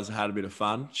 Hope you guys had a bit of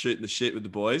fun shooting the shit with the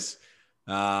boys.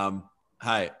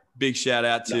 Hey, big shout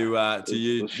out to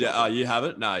you. Yeah, oh, you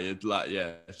haven't? No, you're like,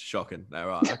 yeah, it's shocking. No,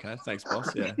 right. Okay. Thanks,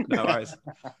 boss. Yeah, no worries.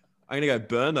 I'm going to go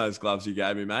burn those gloves you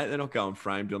gave me, mate. They're not going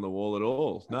framed on the wall at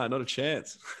all. No, not a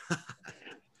chance.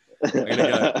 I'm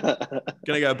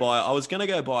gonna go buy. I was gonna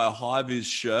go buy a high-vis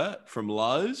shirt from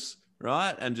Lowe's,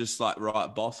 right, and just like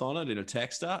write "boss" on it in a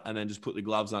texter, and then just put the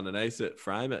gloves underneath it,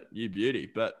 frame it. You beauty.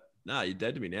 But no, you're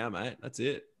dead to me now, mate. That's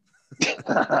it.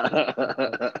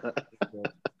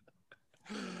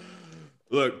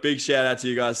 Look, big shout out to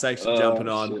you guys. Thanks for jumping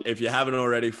on. Shit. If you haven't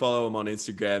already, follow them on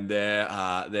Instagram.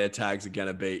 Their tags are going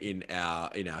to be in our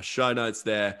show notes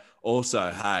there. Also,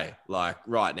 hey, like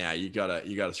right now, you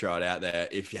gotta throw it out there.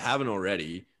 If you haven't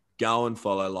already, go and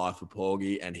follow Life of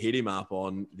Porgy and hit him up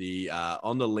on the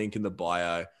link in the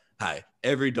bio. Hey,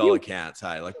 every dollar counts.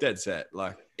 Hey, like dead set.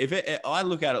 Like I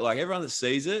look at it like everyone that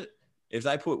sees it, if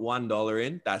they put $1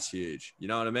 in, that's huge. You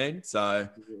know what I mean? So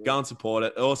go and support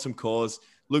it. Awesome cause.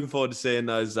 Looking forward to seeing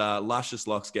those luscious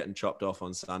locks getting chopped off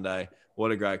on Sunday.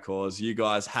 What a great cause. You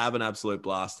guys have an absolute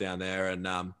blast down there. And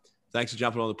thanks for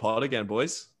jumping on the pod again,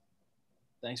 boys.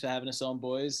 Thanks for having us on,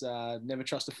 boys. Never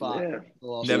trust a fart. Yeah.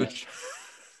 Never.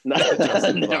 No,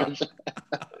 Never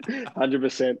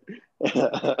 100%.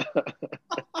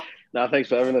 No, thanks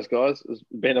for having us, guys. It's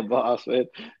been a blast, man.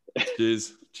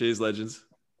 Cheers, legends.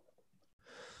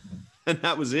 And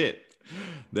that was it.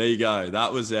 There you go.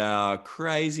 That was our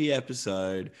crazy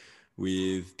episode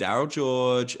with Darryl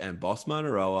George and Boss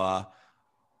Moanaroa.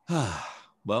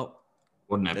 Well,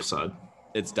 what an episode.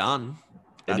 It's done.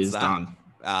 That's done.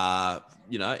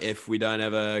 If we don't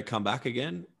ever come back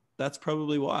again, that's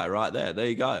probably why right there. There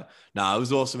you go. No, it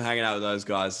was awesome hanging out with those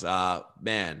guys.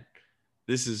 Man,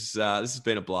 this has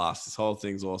been a blast. This whole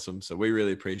thing's awesome. So we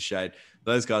really appreciate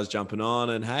those guys jumping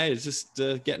on, and hey, it's just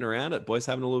getting around it. Boys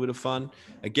having a little bit of fun.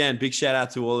 Again, big shout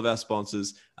out to all of our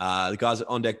sponsors. The guys at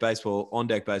On Deck Baseball,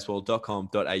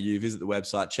 ondeckbaseball.com.au. Visit the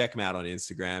website. Check them out on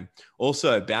Instagram.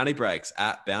 Also, Bounty Breaks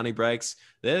at Bounty Breaks.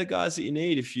 They're the guys that you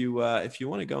need if you want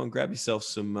to go and grab yourself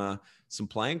some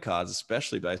playing cards,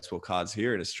 especially baseball cards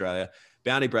here in Australia.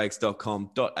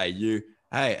 Bountybreaks.com.au.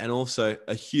 Hey, and also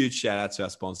a huge shout out to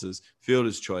our sponsors,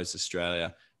 Fielder's Choice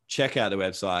Australia. Check out the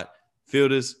website,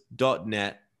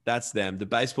 fielders.net. That's them. The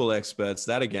baseball experts,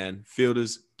 that again,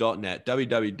 fielders.net,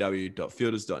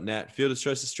 www.fielders.net. Fielder's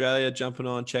Choice Australia, jumping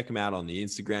on. Check them out on the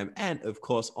Instagram and, of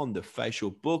course, on the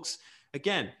facial books.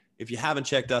 Again, if you haven't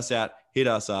checked us out, hit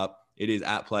us up. It is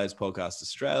at Players Podcast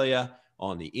Australia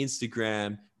on the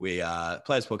Instagram. We are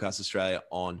Players Podcast Australia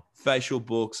on facial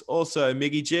books. Also,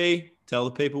 Miggy G, tell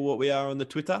the people what we are on the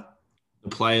Twitter. The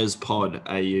Players Pod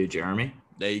AU, Jeremy.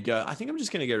 There you go. I think I'm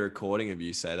just going to get a recording of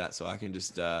you say that so I can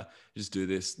just do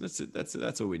this. That's it.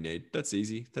 That's all we need. That's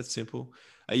easy. That's simple.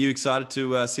 Are you excited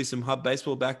to see some hub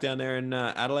baseball back down there in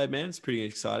Adelaide, man? It's pretty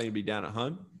exciting to be down at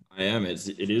home. I am. It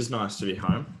is nice to be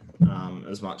home.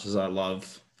 As much as I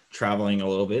love traveling a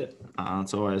little bit,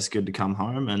 it's always good to come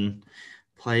home and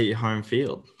play your home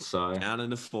field. So down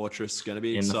in the fortress, going to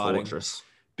be in exciting. The fortress.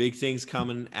 Big things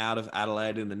coming out of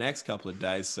Adelaide in the next couple of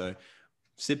days. So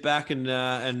sit back and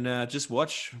just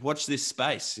watch this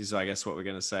space is, I guess, what we're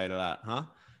going to say to that, huh?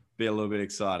 Be a little bit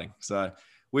exciting. So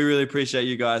we really appreciate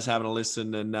you guys having a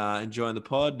listen and enjoying the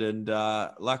pod. And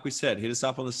like we said, hit us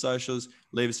up on the socials,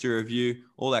 leave us a review,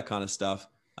 all that kind of stuff.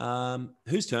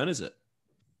 Whose turn is it?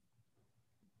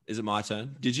 Is it my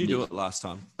turn? Did you do it last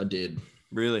time? I did.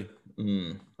 Really?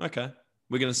 Okay.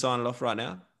 We're going to sign it off right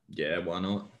now? Yeah, why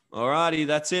not? All righty.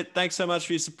 That's it. Thanks so much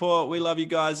for your support. We love you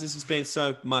guys. This has been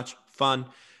so much fun.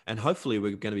 And hopefully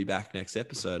we're going to be back next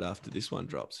episode after this one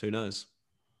drops. Who knows?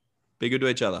 Be good to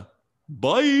each other.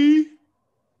 Bye.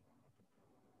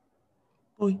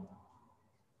 Bye.